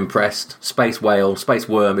Guild are unimpressed. Space Whale, Space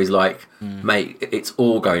Worm is like, mate, it's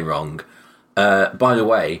all going wrong. By the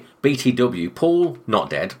way, BTW, Paul, not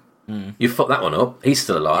dead. You fucked that one up. He's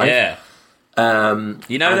still alive. Yeah.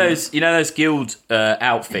 Those Guild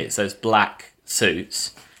outfits, those black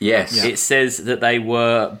suits. Yes. Yeah. It says that they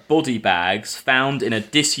were body bags found in a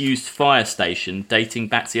disused fire station dating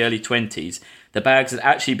back to the early 20s. The bags had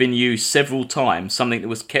actually been used several times, something that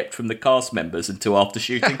was kept from the cast members until after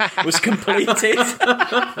shooting was completed.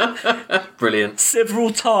 Brilliant.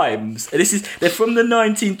 Several times. And they're from the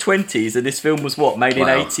 1920s, and this film was made in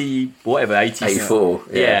 84.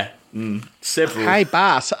 Yeah. Several. Hey,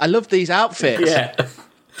 Bass, I love these outfits. Yeah.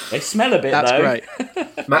 They smell a bit, That's though. great.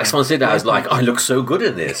 Max von Sydow is like, I look so good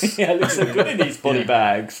in this. Yeah, I look so good in these body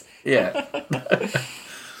bags. Yeah.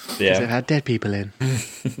 They've had dead people in.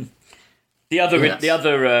 The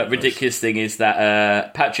other ridiculous thing is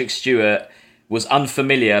that Patrick Stewart was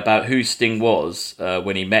unfamiliar about who Sting was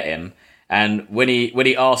when he met him, and when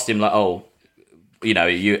he asked him like, "Oh, are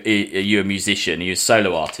you a musician? Are you a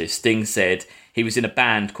solo artist?" Sting said he was in a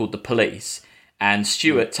band called the Police, and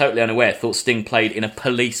Stewart, totally unaware, thought Sting played in a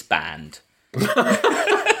police band.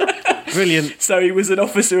 Brilliant. So he was an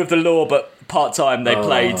officer of the law, but part time they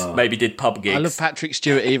maybe did pub gigs. I love Patrick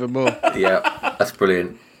Stewart even more. Yeah, that's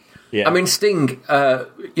brilliant. Yeah. I mean, Sting,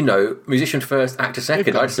 musician first, actor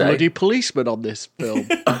second, I'd say. Bloody policeman on this film.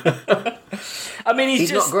 I mean, he's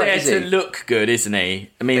just not great, there to look good, isn't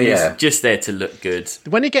he? I mean, he's just there to look good.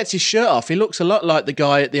 When he gets his shirt off, he looks a lot like the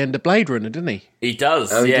guy at the end of Blade Runner, doesn't he? He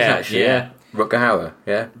does, Oh, he yeah. does actually, yeah. Rutger Hauer,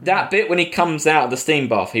 yeah. That bit when he comes out of the steam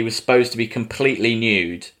bath, he was supposed to be completely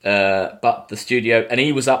nude, but the studio, and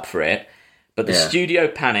he was up for it, but the studio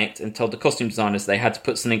panicked and told the costume designers they had to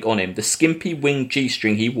put something on him. The skimpy wing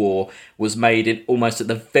G-string he wore was made in almost at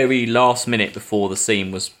the very last minute before the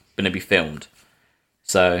scene was going to be filmed.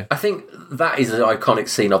 So I think that is an iconic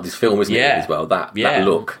scene of this film, isn't it, as well? That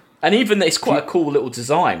look. And even it's quite a cool little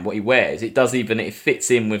design, what he wears. It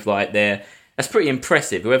fits in with like that's pretty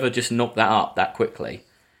impressive. Whoever just knocked that up that quickly.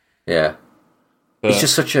 Yeah. But it's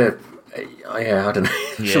just such a, I don't know,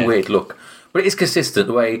 it's a weird look. But it is consistent,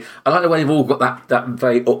 the way, I like the way they've all got that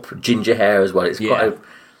very up ginger hair as well. It's quite a...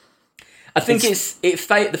 I think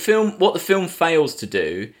the film fails to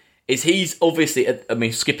do is he's obviously, I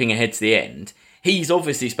mean, skipping ahead to the end, he's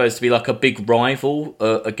obviously supposed to be like a big rival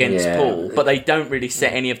against Paul, but they don't really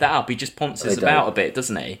set any of that up. He just ponces about a bit,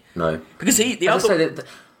 doesn't he? No. Because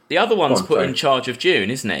the other one's put in charge of Dune,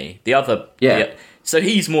 isn't he? The other... Yeah. So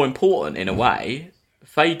he's more important in a way.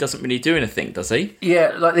 Fade doesn't really do anything, does he?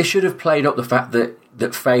 Yeah, like they should have played up the fact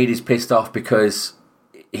that Fade is pissed off because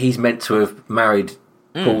he's meant to have married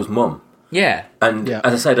Paul's mum. Yeah. And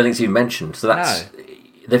as I said, I don't think it's even mentioned. So that's... No.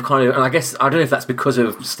 They've kind of... And I guess, I don't know if that's because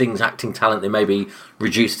of Sting's acting talent, they maybe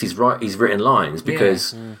reduced his written lines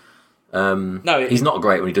because he's not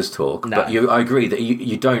great when he does talk. No. But I agree that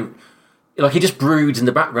you don't... Like, he just broods in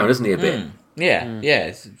the background, doesn't he, a bit? Yeah,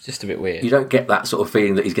 it's just a bit weird. You don't get that sort of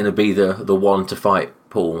feeling that he's going to be the one to fight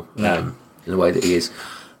Paul in the way that he is.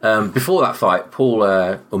 Before that fight, Paul,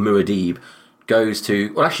 or Muad'Dib, goes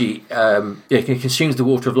to... Well, actually, he consumes the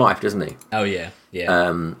water of life, doesn't he? Oh, yeah.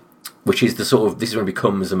 Which is the sort of... This is when he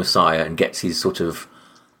becomes a messiah and gets his sort of...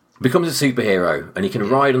 Becomes a superhero, and he can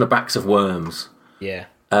ride on the backs of worms. Yeah.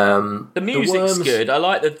 The music's good. I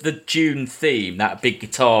like the Dune theme, that big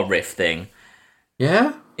guitar riff thing.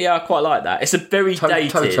 Yeah? Yeah, I quite like that. It's a very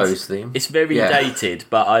dated... Toto's theme. It's very dated,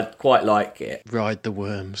 but I quite like it. Ride the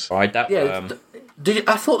worms. Ride that worm.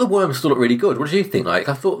 I thought the worms still looked really good. What did you think? Like,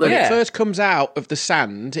 I thought that... When it first comes out of the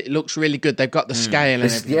sand, it looks really good. They've got the scale and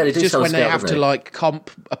everything. Yeah, they do. It's just when they have to like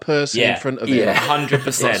comp a person in front of it. Yeah,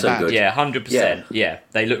 100%. So yeah, 100%. Yeah,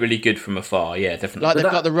 they look really good from afar. Yeah, definitely. Like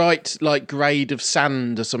they've got the right like grade of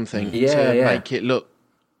sand or something to make it look...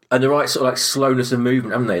 And the right sort of like slowness of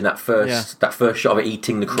movement, haven't they? In that first shot of it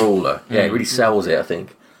eating the crawler, it really sells it, I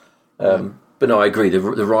think. But no, I agree. The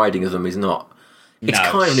riding of them is not. It's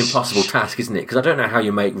kind of an impossible task, isn't it? Because I don't know how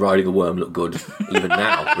you make riding a worm look good even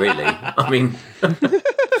now. Really, I mean, I think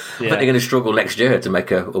they're going to struggle next year to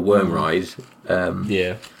make a worm ride.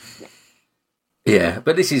 It's Yeah,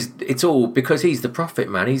 but it's all because he's the prophet,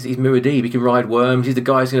 man. He's Muad'Dib, he can ride worms. He's the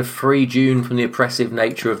guy who's going to free Dune from the oppressive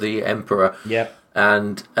nature of the Emperor. Yep.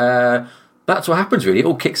 And that's what happens, really. It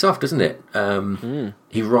all kicks off, doesn't it?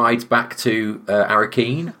 He rides back to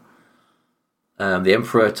Arrakeen. The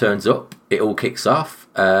Emperor turns up. It all kicks off.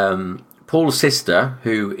 Paul's sister,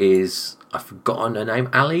 who is... I've forgotten her name.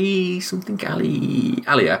 Alia.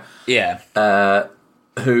 Yeah.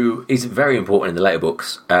 Who is very important in the later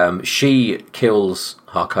books. She kills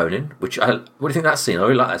Harkonnen, which... what do you think of that scene? I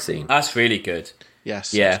really like that scene. That's really good.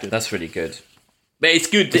 Yes. Yeah, that's really good. But it's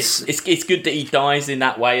good. It's good that he dies in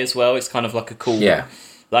that way as well. It's kind of like a cool... Yeah.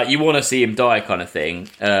 Like, you want to see him die kind of thing.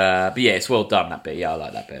 But yeah, it's well done, that bit. Yeah, I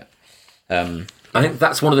like that bit. I think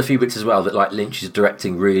that's one of the few bits as well that like Lynch's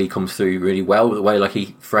directing really comes through really well. The way like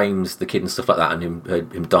he frames the kid and stuff like that, and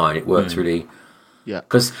him dying, it works really. Yeah,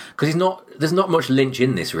 because he's not. There's not much Lynch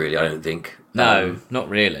in this really. I don't think. No, not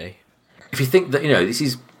really. If you think that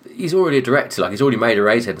he's already a director, like he's already made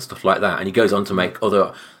Eraserhead and stuff like that, and he goes on to make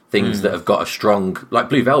other things that have got a strong, like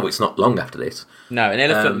Blue Velvet's not long after this. No, and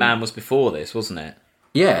Elephant Man was before this, wasn't it?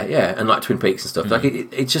 Yeah, and like Twin Peaks and stuff. Like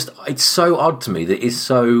it's so odd to me that it's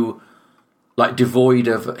so like devoid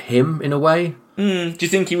of him in a way. Do you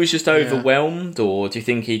think he was just overwhelmed, or do you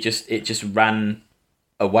think it just ran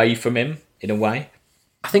away from him in a way?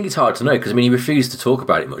 I think it's hard to know because I mean he refused to talk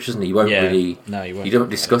about it much, doesn't he? He won't really. No, he won't. You don't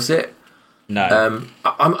discuss it. No.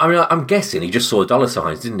 I'm guessing he just saw dollar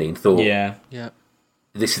signs, didn't he, and thought, yeah,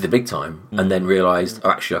 this is the big time, and then realised,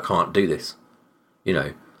 oh, actually, I can't do this. You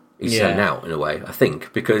know, he's selling out in a way. I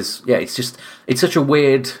think because it's such a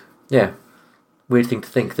weird thing to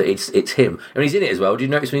think that it's him. I mean, he's in it as well. Do you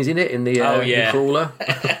notice when he's in it in the crawler?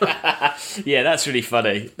 Yeah, that's really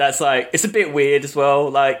funny. That's like it's a bit weird as well.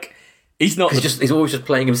 Like he's not. He's always just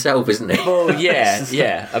playing himself, isn't he? Well,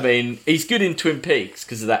 yeah. I mean, he's good in Twin Peaks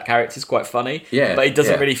because that character's quite funny. Yeah, but he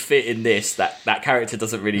doesn't really fit in this. That character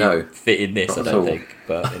doesn't really fit in this. I don't think.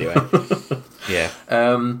 But anyway, yeah.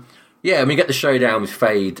 I mean, you get the showdown with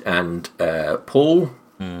Fade and Paul.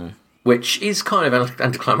 Which is kind of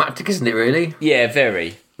anticlimactic, isn't it? Really? Yeah,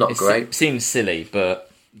 very. Not great. Seems silly,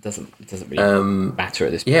 but it doesn't really matter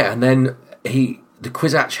at this point. Yeah, and then the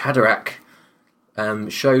Kwisatz Haderach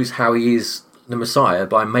shows how he is the Messiah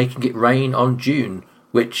by making it rain on Dune,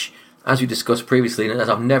 which, as we discussed previously, and as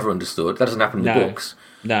I've never understood, that doesn't happen in the books.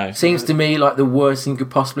 No, seems to me like the worst thing you could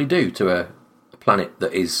possibly do to a planet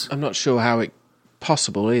that is. I'm not sure how it's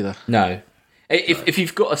possible either. No, if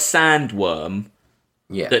you've got a sandworm.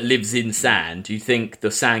 Yeah. That lives in sand, do you think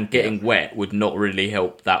the sand getting wet would not really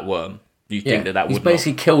help that worm? Do you think that would He's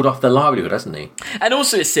basically killed off their livelihood, hasn't he? And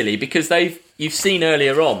also it's silly because you've seen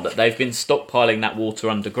earlier on that they've been stockpiling that water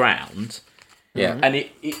underground. Yeah. And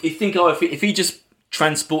you think, if he just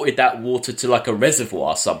transported that water to like a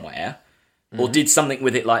reservoir somewhere, or did something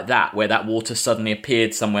with it like that, where that water suddenly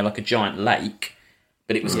appeared somewhere like a giant lake,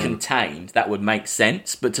 but it was contained, that would make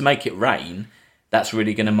sense. But to make it rain, that's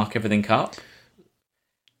really going to muck everything up.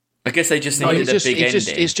 I guess they just needed a big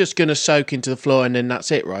ending. It's just going to soak into the floor and then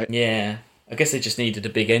that's it, right? Yeah. I guess they just needed a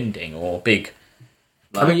big ending or big...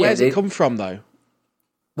 I mean, where does it come from, though?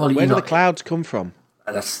 Well, where do the clouds come from?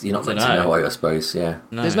 You're not meant to know, I suppose, yeah.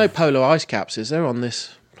 No. There's no polar ice caps, is there, on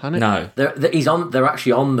this planet? No. They're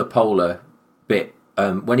actually on the polar bit.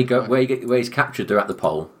 When where he's captured, they're at the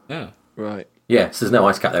pole. Yeah. Right. Yeah, so there's no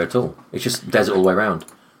ice cap there at all. It's just desert all the way around.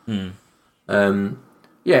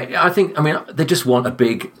 Yeah, I mean, they just want a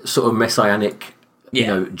big sort of messianic,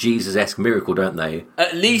 Jesus-esque miracle, don't they?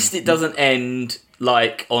 At least it doesn't end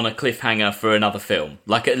like on a cliffhanger for another film.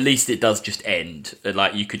 Like, at least it does just end.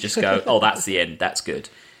 Like, you could just go, oh, that's the end, that's good.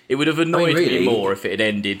 It would have annoyed me more if it had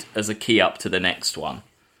ended as a key up to the next one.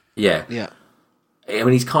 Yeah. Yeah. I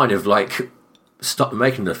mean, he's kind of like stopped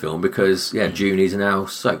making the film because, Dune is now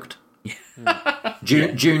soaked.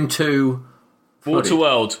 Dune 2...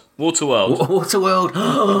 Waterworld. Waterworld.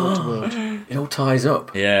 It all ties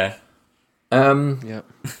up. Yeah.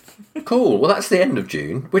 Cool. Well, that's the end of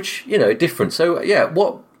Dune, which, different. So,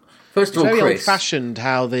 first of all, very Chris... old-fashioned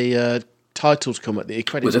how the titles come at the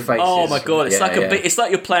credits. With the faces. Oh, my God. It's it's like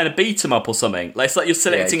you're playing a beat-em-up or something. Like, it's like you're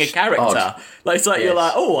selecting a character. Odd. Like, it's like you're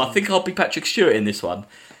like, oh, I think I'll be Patrick Stewart in this one.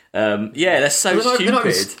 They're so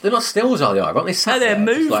stupid. They're not stills, are they? Aren't they? No, they're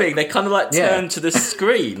moving. They kind of like turn to the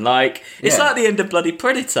screen. Like it's like the end of bloody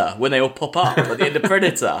Predator when they all pop up at the end of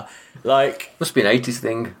Predator. Like must be an 80s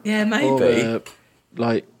thing. Yeah, maybe. Or,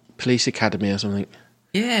 like Police Academy or something.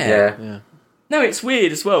 Yeah. No, it's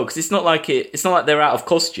weird as well because it's not like they're out of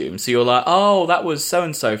costume. So you're like, oh, that was so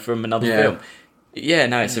and so from another film. Yeah,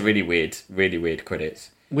 no, it's a really weird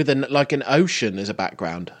credits with an ocean as a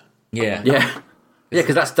background. Yeah. Yeah. Yeah,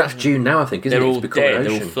 because that's Dune now, I think, isn't they're it? all dead.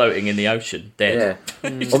 They're all floating in the ocean, dead.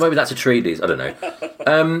 Yeah. Or maybe that's Atreides, I don't know.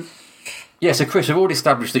 Yeah, so Chris, I've already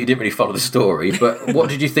established that you didn't really follow the story, but what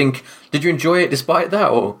did you think? Did you enjoy it despite that,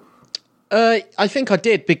 or...? I think I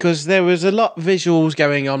did, because there was a lot of visuals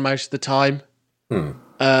going on most of the time.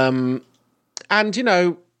 And, you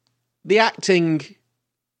know, the acting,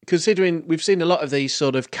 considering we've seen a lot of these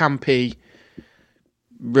sort of campy,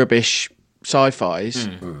 rubbish sci-fis,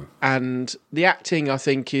 and the acting, I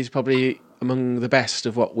think, is probably among the best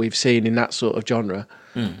of what we've seen in that sort of genre.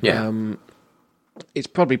 Yeah. It's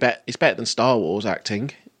probably it's better than Star Wars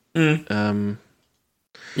acting. Yeah,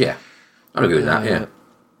 I'd agree with that, yeah.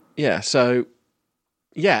 Yeah, so,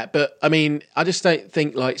 yeah, but, I mean, I just don't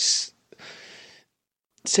think, like,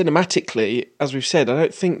 cinematically, as we've said, I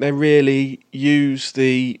don't think they really use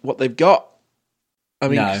what they've got. I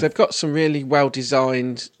mean, because they've got some really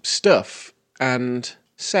well-designed stuff and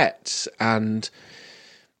sets, and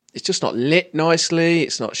it's just not lit nicely,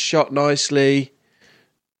 it's not shot nicely.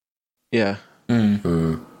 Yeah.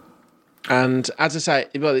 And as I say,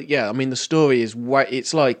 well, yeah, I mean, the story is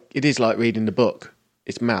it is like reading the book.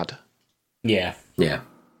 It's mad. Yeah.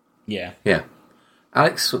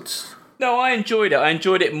 Alex, what's... No, I enjoyed it. I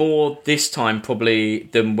enjoyed it more this time probably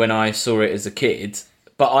than when I saw it as a kid.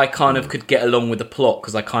 But I kind of could get along with the plot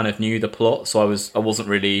because I kind of knew the plot, so I wasn't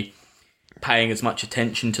really paying as much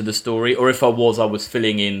attention to the story. Or if I was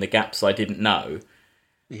filling in the gaps I didn't know.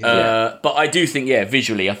 But I do think,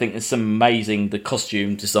 visually, I think there's some amazing... The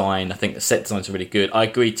costume design, I think the set designs are really good. I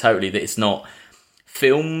agree totally that it's not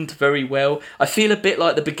filmed very well. I feel a bit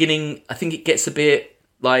like the beginning, I think it gets a bit,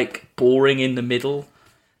 like, boring in the middle.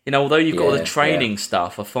 You know, although you've got all the training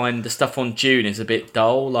stuff, I find the stuff on Dune is a bit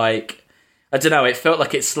dull. Like, I don't know, it felt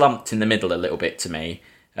like it slumped in the middle a little bit to me.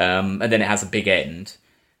 And then it has a big end.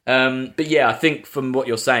 But yeah, I think from what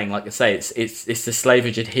you're saying, like I say, it's the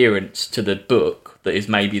slavage adherence to the book that is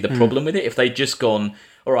maybe the problem with it. If they'd just gone,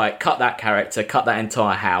 all right, cut that character, cut that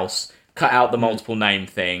entire house, cut out the multiple name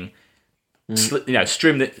thing,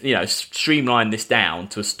 streamline this down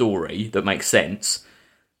to a story that makes sense,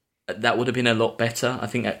 that would have been a lot better. I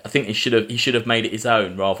think he should have made it his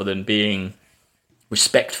own rather than being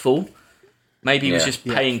respectful. Maybe he was just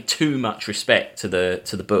paying too much respect to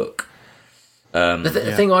the book.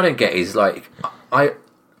 The thing I don't get is, like,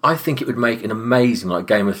 I think it would make an amazing, like,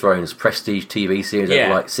 Game of Thrones prestige TV series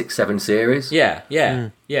over, like, 6-7 series. Yeah.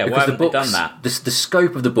 Because why haven't they done that? The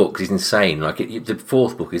scope of the books is insane. Like, the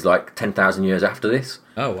fourth book is, like, 10,000 years after this.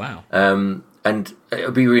 Oh, wow. And it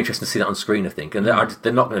would be really interesting to see that on screen, I think. And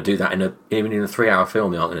they're not going to do that even in a 3-hour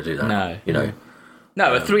film. They aren't going to do that. No. You know?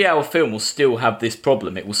 No, a 3-hour film will still have this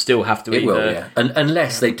problem. It will still have to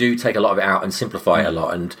unless they do take a lot of it out and simplify it a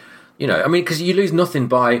lot. And, you know, I mean, because you lose nothing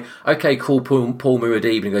by, okay, call Paul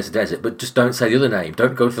Muad'Dib and he goes to the desert, but just don't say the other name.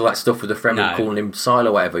 Don't go through that stuff with the Fremen calling him Sile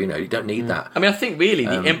or whatever. You know, you don't need that. I mean, I think really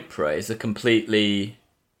the Emperor is a completely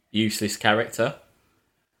useless character.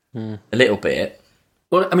 A little bit.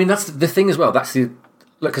 Well, I mean, that's the thing as well. That's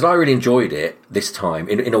because I really enjoyed it this time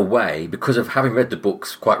in a way because of having read the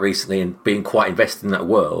books quite recently and being quite invested in that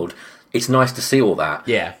world. It's nice to see all that.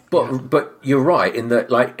 Yeah. But you're right in that,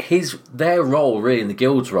 like, their role really in the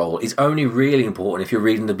guild's role is only really important if you're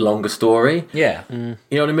reading the longer story. Yeah. You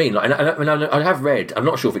know what I mean? Like, I have read. I'm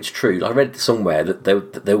not sure if it's true. I read somewhere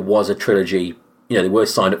that there was a trilogy. You know, they were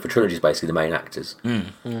signed up for trilogies, basically, the main actors. Yeah,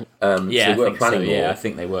 so they were planning more. Yeah, I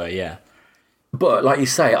think they were. Yeah. But, like you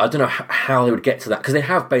say, I don't know how they would get to that, because they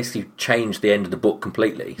have basically changed the end of the book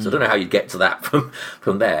completely. So I don't know how you get to that from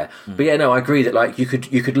there. But yeah, no, I agree that, like, you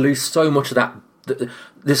could lose so much of that.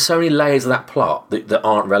 There's so many layers of that plot that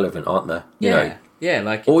aren't relevant, aren't there? You know? Yeah.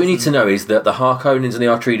 Like, all you need to know is that the Harkonnens and the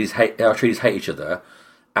Atreides hate each other,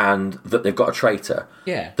 and that they've got a traitor.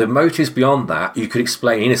 Yeah. The motives beyond that you could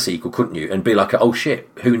explain in a sequel, couldn't you? And be like, oh shit,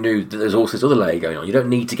 who knew that there's also this other layer going on? You don't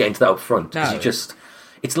need to get into that up front, because you just.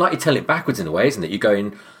 It's like you tell it backwards in a way, isn't it? You're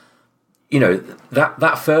going, you know,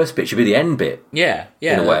 that first bit should be the end bit. Yeah.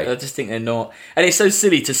 In a way. I just think they're not. And it's so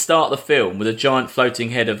silly to start the film with a giant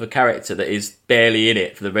floating head of a character that is barely in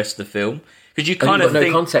it for the rest of the film. Because you kind of think...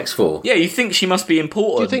 no context for. Yeah, you think she must be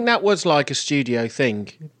important. Do you think that was like a studio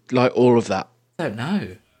thing? Like all of that? I don't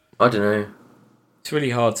know. I don't know. It's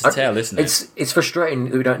really hard to tell, isn't it? It's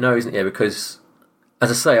frustrating that we don't know, isn't it? Because,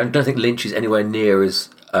 as I say, I don't think Lynch is anywhere near as...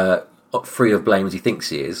 free of blame as he thinks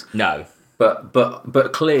he is. No,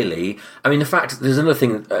 but clearly, I mean, the fact there's another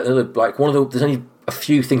thing, there's only a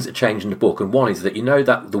few things that change in the book, and one is that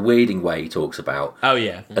that the weirding way he talks about. Oh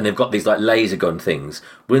yeah, and they've got these like laser gun things.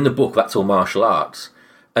 Well, in the book, that's all martial arts,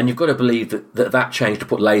 And you've got to believe that change to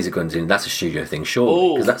put laser guns in, that's a studio thing,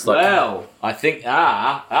 surely. Because that's like... Well, I think,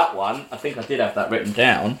 that one, I think I did have that written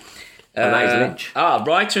down. Lynch.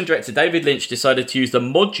 Writer and director David Lynch decided to use the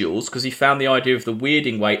modules because he found the idea of the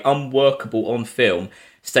weirding way unworkable on film,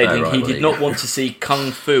 stating he did not want to see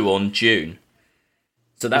Kung Fu on Dune.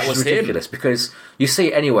 So that was ridiculous because you see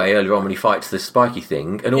it anyway earlier on when he fights the spiky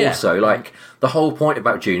thing, and also like the whole point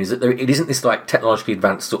about Dune is that it isn't this like technologically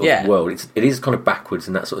advanced sort of world. It is kind of backwards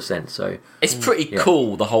in that sort of sense. So it's pretty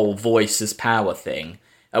cool, the whole voice as power thing,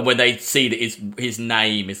 and when they see that his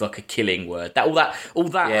name is like a killing word, all that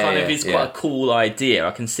kind of is quite a cool idea.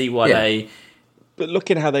 I can see why they. But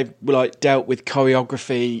looking at how they've like dealt with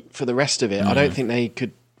choreography for the rest of it, I don't think they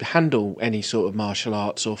could handle any sort of martial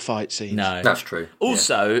arts or fight scenes. No, that's true.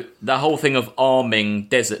 Also, the whole thing of arming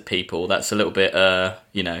desert people, that's a little bit,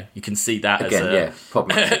 you can see that again, as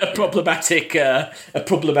problematic, a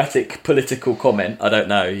problematic political comment. I don't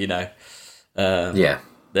know,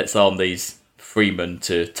 let's arm these freemen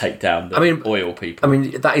to take down the oil people. I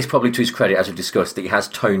mean, that is probably to his credit, as we've discussed, that he has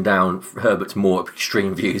toned down Herbert's more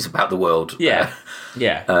extreme views about the world.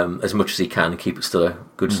 As much as he can, and keep it still a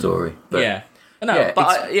good story. But, no,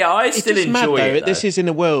 I still enjoy mad, it. This is in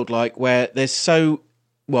a world like where there's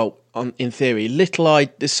in theory,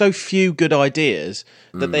 there's so few good ideas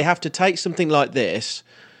that they have to take something like this,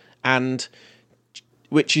 and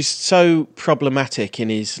which is so problematic in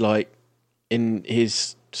his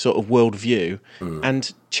sort of worldview,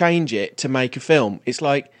 and change it to make a film. It's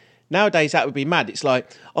like nowadays that would be mad. It's like,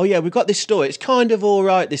 oh yeah, we've got this story. It's kind of all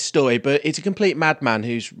right, this story, but it's a complete madman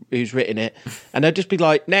who's written it, and they'd just be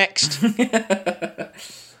like, next. But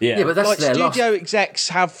that's like studio execs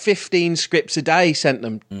have 15 scripts a day sent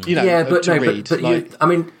them, to read.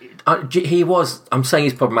 I'm saying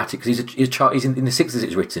he's problematic because he's in the 60s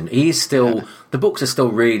it's written. He is still, the books are still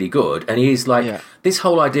really good, and he is this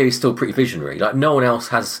whole idea is still pretty visionary. Like no one else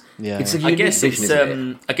has. It's a unique vision,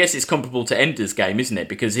 isn't it? I guess it's comparable to Ender's Game, isn't it?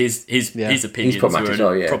 Because his opinions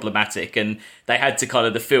were problematic, and they had to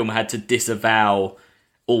the film had to disavow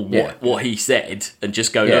what he said and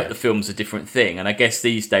just go, look, the film's a different thing. And I guess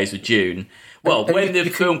these days with Dune, when the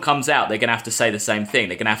film comes out, they're going to have to say the same thing.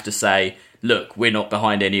 They're going to have to say, look, we're not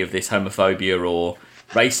behind any of this homophobia or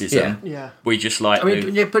racism. We just like...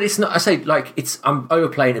 but it's not... I say, I'm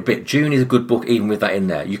overplaying it a bit. Dune is a good book, even with that in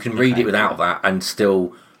there. You can read it without that, and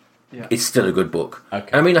still... It's still a good book.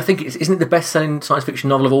 Okay. I think isn't it the best-selling science fiction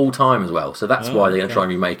novel of all time as well? So that's why they're going to try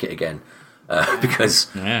and remake it again. Because,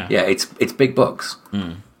 it's big books.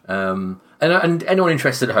 And anyone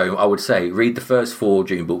interested at home, I would say, read the first 4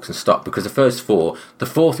 Dune books and stop, because the first 4, the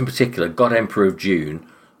 4th in particular, God Emperor of Dune,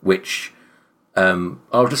 which...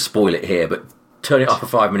 I'll just spoil it here, but turn it off for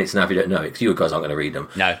 5 minutes now if you don't know it, because you guys aren't going to read them.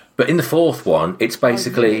 No. But in the 4th one, it's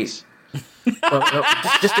basically...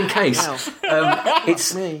 just in case.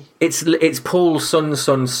 It's Paul's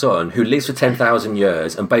son, who lives for 10,000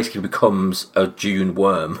 years and basically becomes a Dune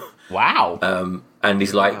worm. Wow. And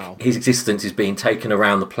he's his existence is being taken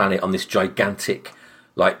around the planet on this gigantic...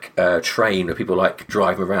 train where people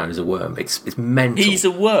drive him around as a worm. It's mental. He's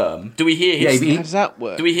a worm. Do we hear his? How does that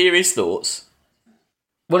work? Do we hear his thoughts?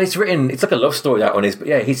 Well, it's written. It's like a love story, that one is. But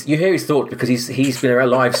you hear his thoughts because he's been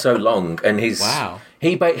alive so long, and he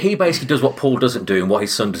basically does what Paul doesn't do and what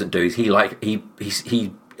his son doesn't do. Is he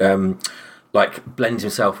blends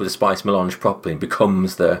himself with the spice melange properly and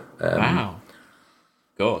becomes the wow.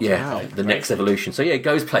 God, the next evolution. So it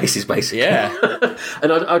goes places basically. Yeah,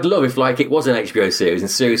 and I'd love if it was an HBO series and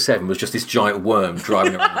Series 7 was just this giant worm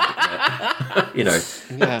driving around.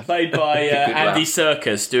 Played by Andy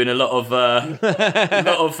Serkis, doing a lot of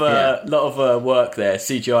work there,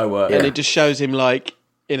 CGI work. And it just shows him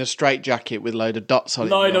in a straitjacket with a load of dots on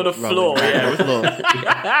it. Lying on a floor,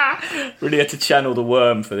 Really had to channel the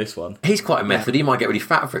worm for this one. He's quite a method. He might get really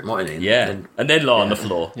fat for it, mightn't he? Yeah, and then lie on the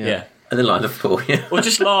floor. Yeah. And then lie on the floor, Or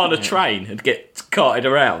just lie on a train and get carted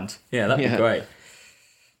around. Yeah, that'd be great.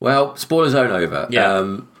 Well, spoiler zone over.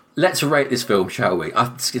 Yeah. Let's rate this film, shall we?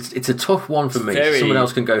 It's a tough one for me. Someone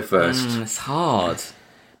else can go first. It's hard.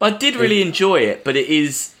 But I did really enjoy it, but it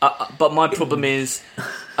is. But my problem is,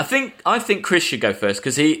 I think Chris should go first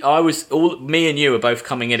because me and you are both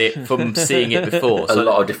coming at it from seeing it before. So, a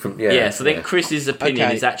lot of different. Yeah. So I think Chris's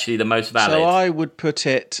opinion is actually the most valid. So I would put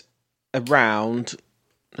it around.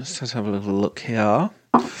 Let's just have a little look here.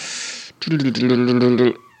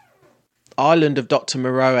 Island of Dr.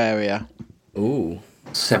 Moreau area. Ooh.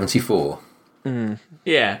 74.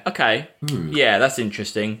 Yeah, okay. Yeah, that's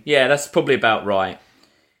interesting. Yeah, that's probably about right.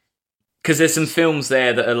 Because there's some films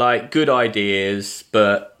there that are good ideas,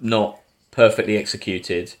 but not perfectly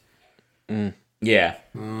executed. Yeah.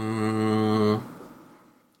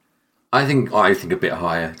 I think a bit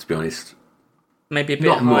higher, to be honest. Maybe a bit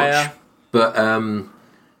Not higher. much, but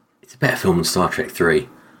it's a better film than Star Trek 3.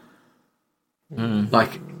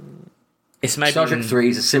 Like, It's maybe Star Trek 3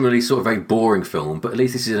 is a similarly sort of very boring film, but at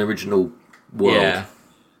least this is an original world. Yeah.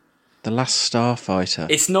 The Last Starfighter.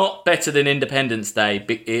 It's not better than Independence Day,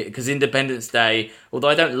 because Independence Day, although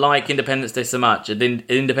I don't like Independence Day so much,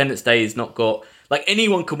 Independence Day has not got... Like,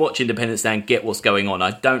 anyone can watch Independence Day and get what's going on.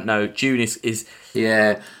 I don't know. Dune is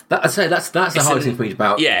Yeah. I'd say that's the hardest thing for me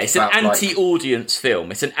about... Yeah, it's an anti-audience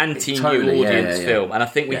film. It's an anti-new audience film. And I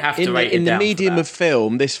think we have to rate it down in the medium of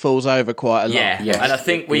film, this falls over quite a lot. Yeah, yes. And I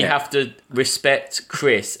think we have to respect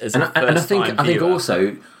Chris as a first-time viewer. I think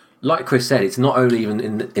also... Like Chris said, it's not only even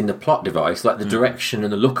in the plot device, like the direction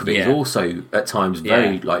and the look of it is also at times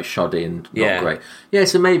very like shoddy and not great. Yeah,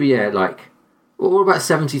 so maybe like what about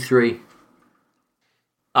 73?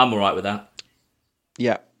 I'm alright with that.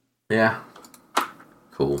 Yeah. Yeah.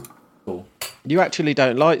 Cool. You actually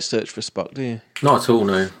don't like Search for Spock, do you? Not at all,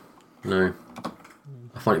 no.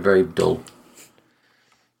 I find it very dull.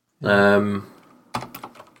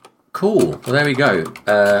 Cool. Well, there we go.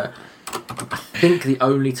 I think the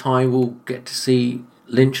only time we'll get to see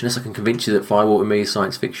Lynch, unless I can convince you that Firewalk with Me is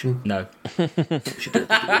science fiction. No. Which I don't think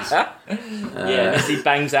it is. Unless he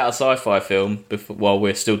bangs out a sci-fi film while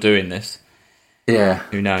we're still doing this. Yeah.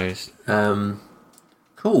 Who knows?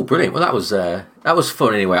 Cool, brilliant. Well, that was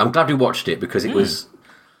fun anyway. I'm glad we watched it because it was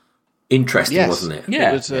interesting, wasn't it?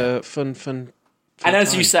 Yeah. It was fun. And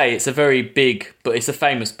as you say, it's a very big, but it's a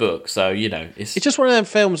famous book, so, you know. It's just one of them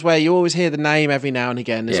films where you always hear the name every now and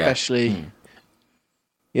again, especially,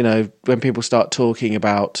 you know, when people start talking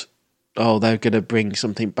about, they're going to bring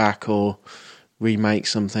something back or remake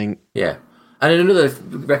something. Yeah. And another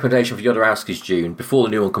recommendation for Jodorowsky's Dune, before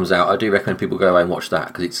the new one comes out, I do recommend people go away and watch that,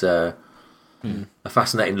 because it's a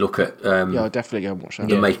fascinating look at I'll definitely go and watch that.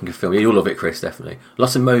 The making of film. Yeah, you'll love it, Chris, definitely.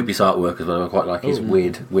 Lots of Mobius artwork as well. I quite like his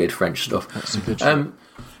weird French stuff. That's a good show.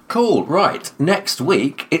 Cool, right. Next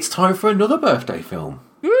week, it's time for another birthday film.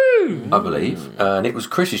 Woo! I believe. And it was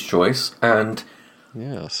Chris's choice, and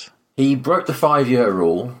yes, he broke the 5-year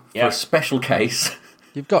rule for a special case.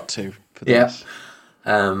 You've got to for this.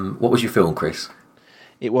 What was your film, Chris?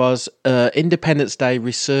 It was Independence Day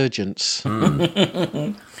Resurgence.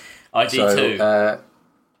 ID2.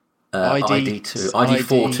 ID2.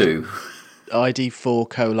 ID42.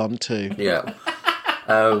 ID4:2.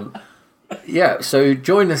 Yeah. So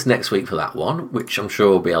join us next week for that one, which I'm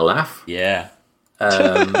sure will be a laugh. Yeah.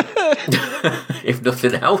 If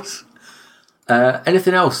nothing else.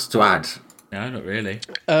 Anything else to add? No, not really.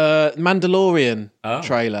 Mandalorian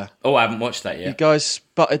trailer. Oh, I haven't watched that yet. You guys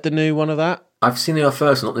spotted the new one of that? I've seen the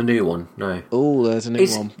first, not the new one. No. Oh, there's a new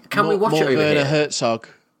one. Can we watch it over Werner here? Herzog.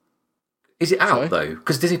 Is it out though?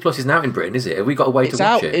 Because Disney Plus is now in Britain, is it? Have we got a way to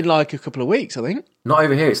watch it? It's out in like a couple of weeks, I think. Not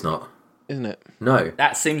over here. It's not. Isn't it? No.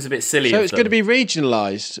 That seems a bit silly. So it's going to be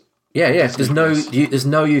regionalised. Yeah. There's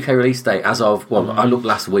no UK release date as of. Well, I looked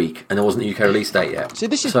last week and there wasn't a UK release date yet. See,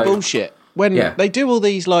 this is bullshit. When they do all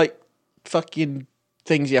these like fucking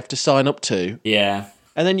things you have to sign up to. Yeah.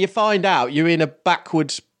 And then you find out you're in a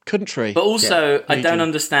backwards country. But also, I don't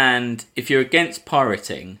understand if you're against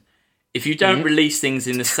pirating. If you don't release things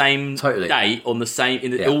in the same date on the same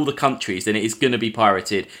in all the countries, then it is going to be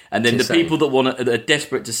pirated, and then the people that are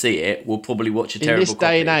desperate to see it will probably watch a terrible. In this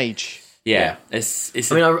day and age,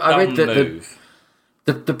 it's. I read that move.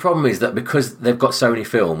 The problem is that because they've got so many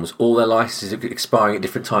films, all their licenses are expiring at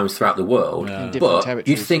different times throughout the world. Yeah. But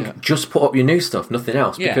you'd think just put up your new stuff, nothing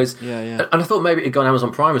else. Yeah. Because and I thought maybe it'd go on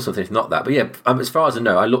Amazon Prime or something, if not that. But as far as I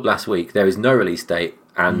know, I looked last week. There is no release date,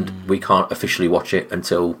 and we can't officially watch it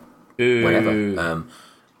until whenever.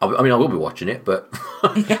 I will be watching it, but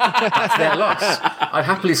that's their loss. I'd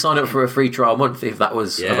happily sign up for a free trial month if that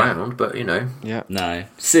was around. But no,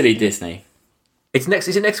 silly Disney. It's next.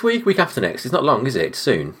 Is it next week? Week after next? It's not long, is it? It's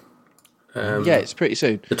soon. It's pretty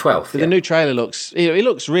soon. The 12th. The new trailer looks. It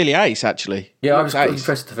looks really ace, actually. Yeah, I was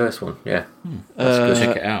impressed with the first one. Yeah, that's good.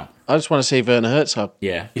 Check it out. I just want to see Werner Herzog.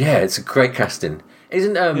 Yeah, it's a great casting.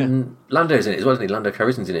 Isn't Lando's in it as well? Isn't he? Lando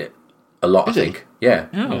Calrissian's in it a lot. I think. Yeah.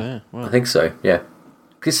 Wow. I think so. Yeah,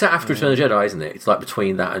 because it's set after Return of the Jedi, isn't it? It's like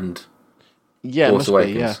between that and Force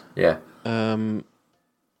Awakens. Yeah.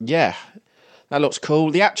 That looks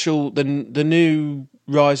cool. The new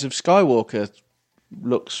Rise of Skywalker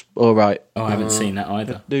looks all right. Oh, I haven't seen that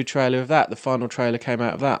either. The new trailer of that. The final trailer came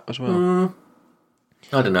out of that as well.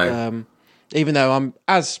 I don't know. Even though I'm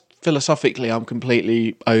I'm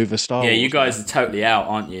completely over Star Wars. Yeah, you guys are totally out,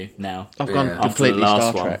 aren't you? Now I've gone completely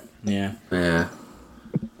Star Trek. Yeah. Yeah.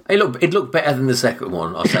 It looked better than the second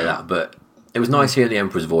one. I'll say that, but It was nice hearing the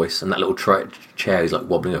Emperor's voice and that little chair he's like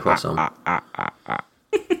wobbling across on.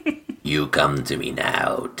 You come to me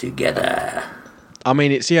now, together. I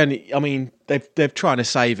mean, it's the only. I mean, they're trying to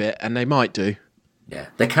save it, and they might do. Yeah,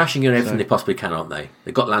 they're cashing in everything they possibly can, aren't they?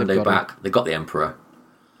 They've got Lando back. They've got the Emperor.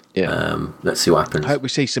 Yeah. Let's see what happens. I hope we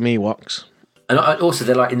see some Ewoks. And also,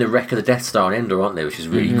 they're like in the wreck of the Death Star on Endor, aren't they? Which is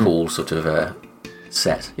really cool, sort of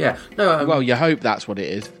set. Yeah. No. Well, you hope that's what it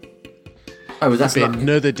is. Oh, that's not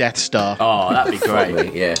another Death Star. Oh, that'd be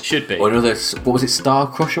great. Yeah, should be. Or another. What was it? Star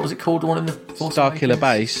Crusher? What was it called? The one in the Force Star Killer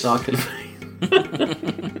Base. Star Killer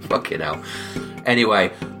Base. Fucking hell.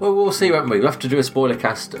 Anyway, well, we'll see, won't we? We'll have to do a spoiler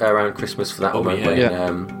cast around Christmas for that one, won't we? Yeah.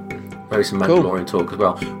 And maybe some Mandalorian talk as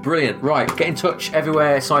well. Brilliant. Right, get in touch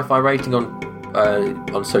everywhere. Sci-Fi Rating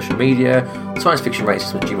on social media.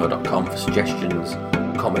 ScienceFictionRating@gmail.com for suggestions,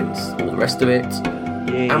 comments, all the rest of it.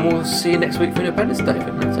 Yeah. And we'll see you next week for Independence Day. If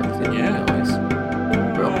it means everything. Yeah. Nice.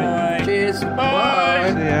 Bye. Cheers.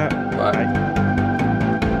 Bye. See ya. Bye.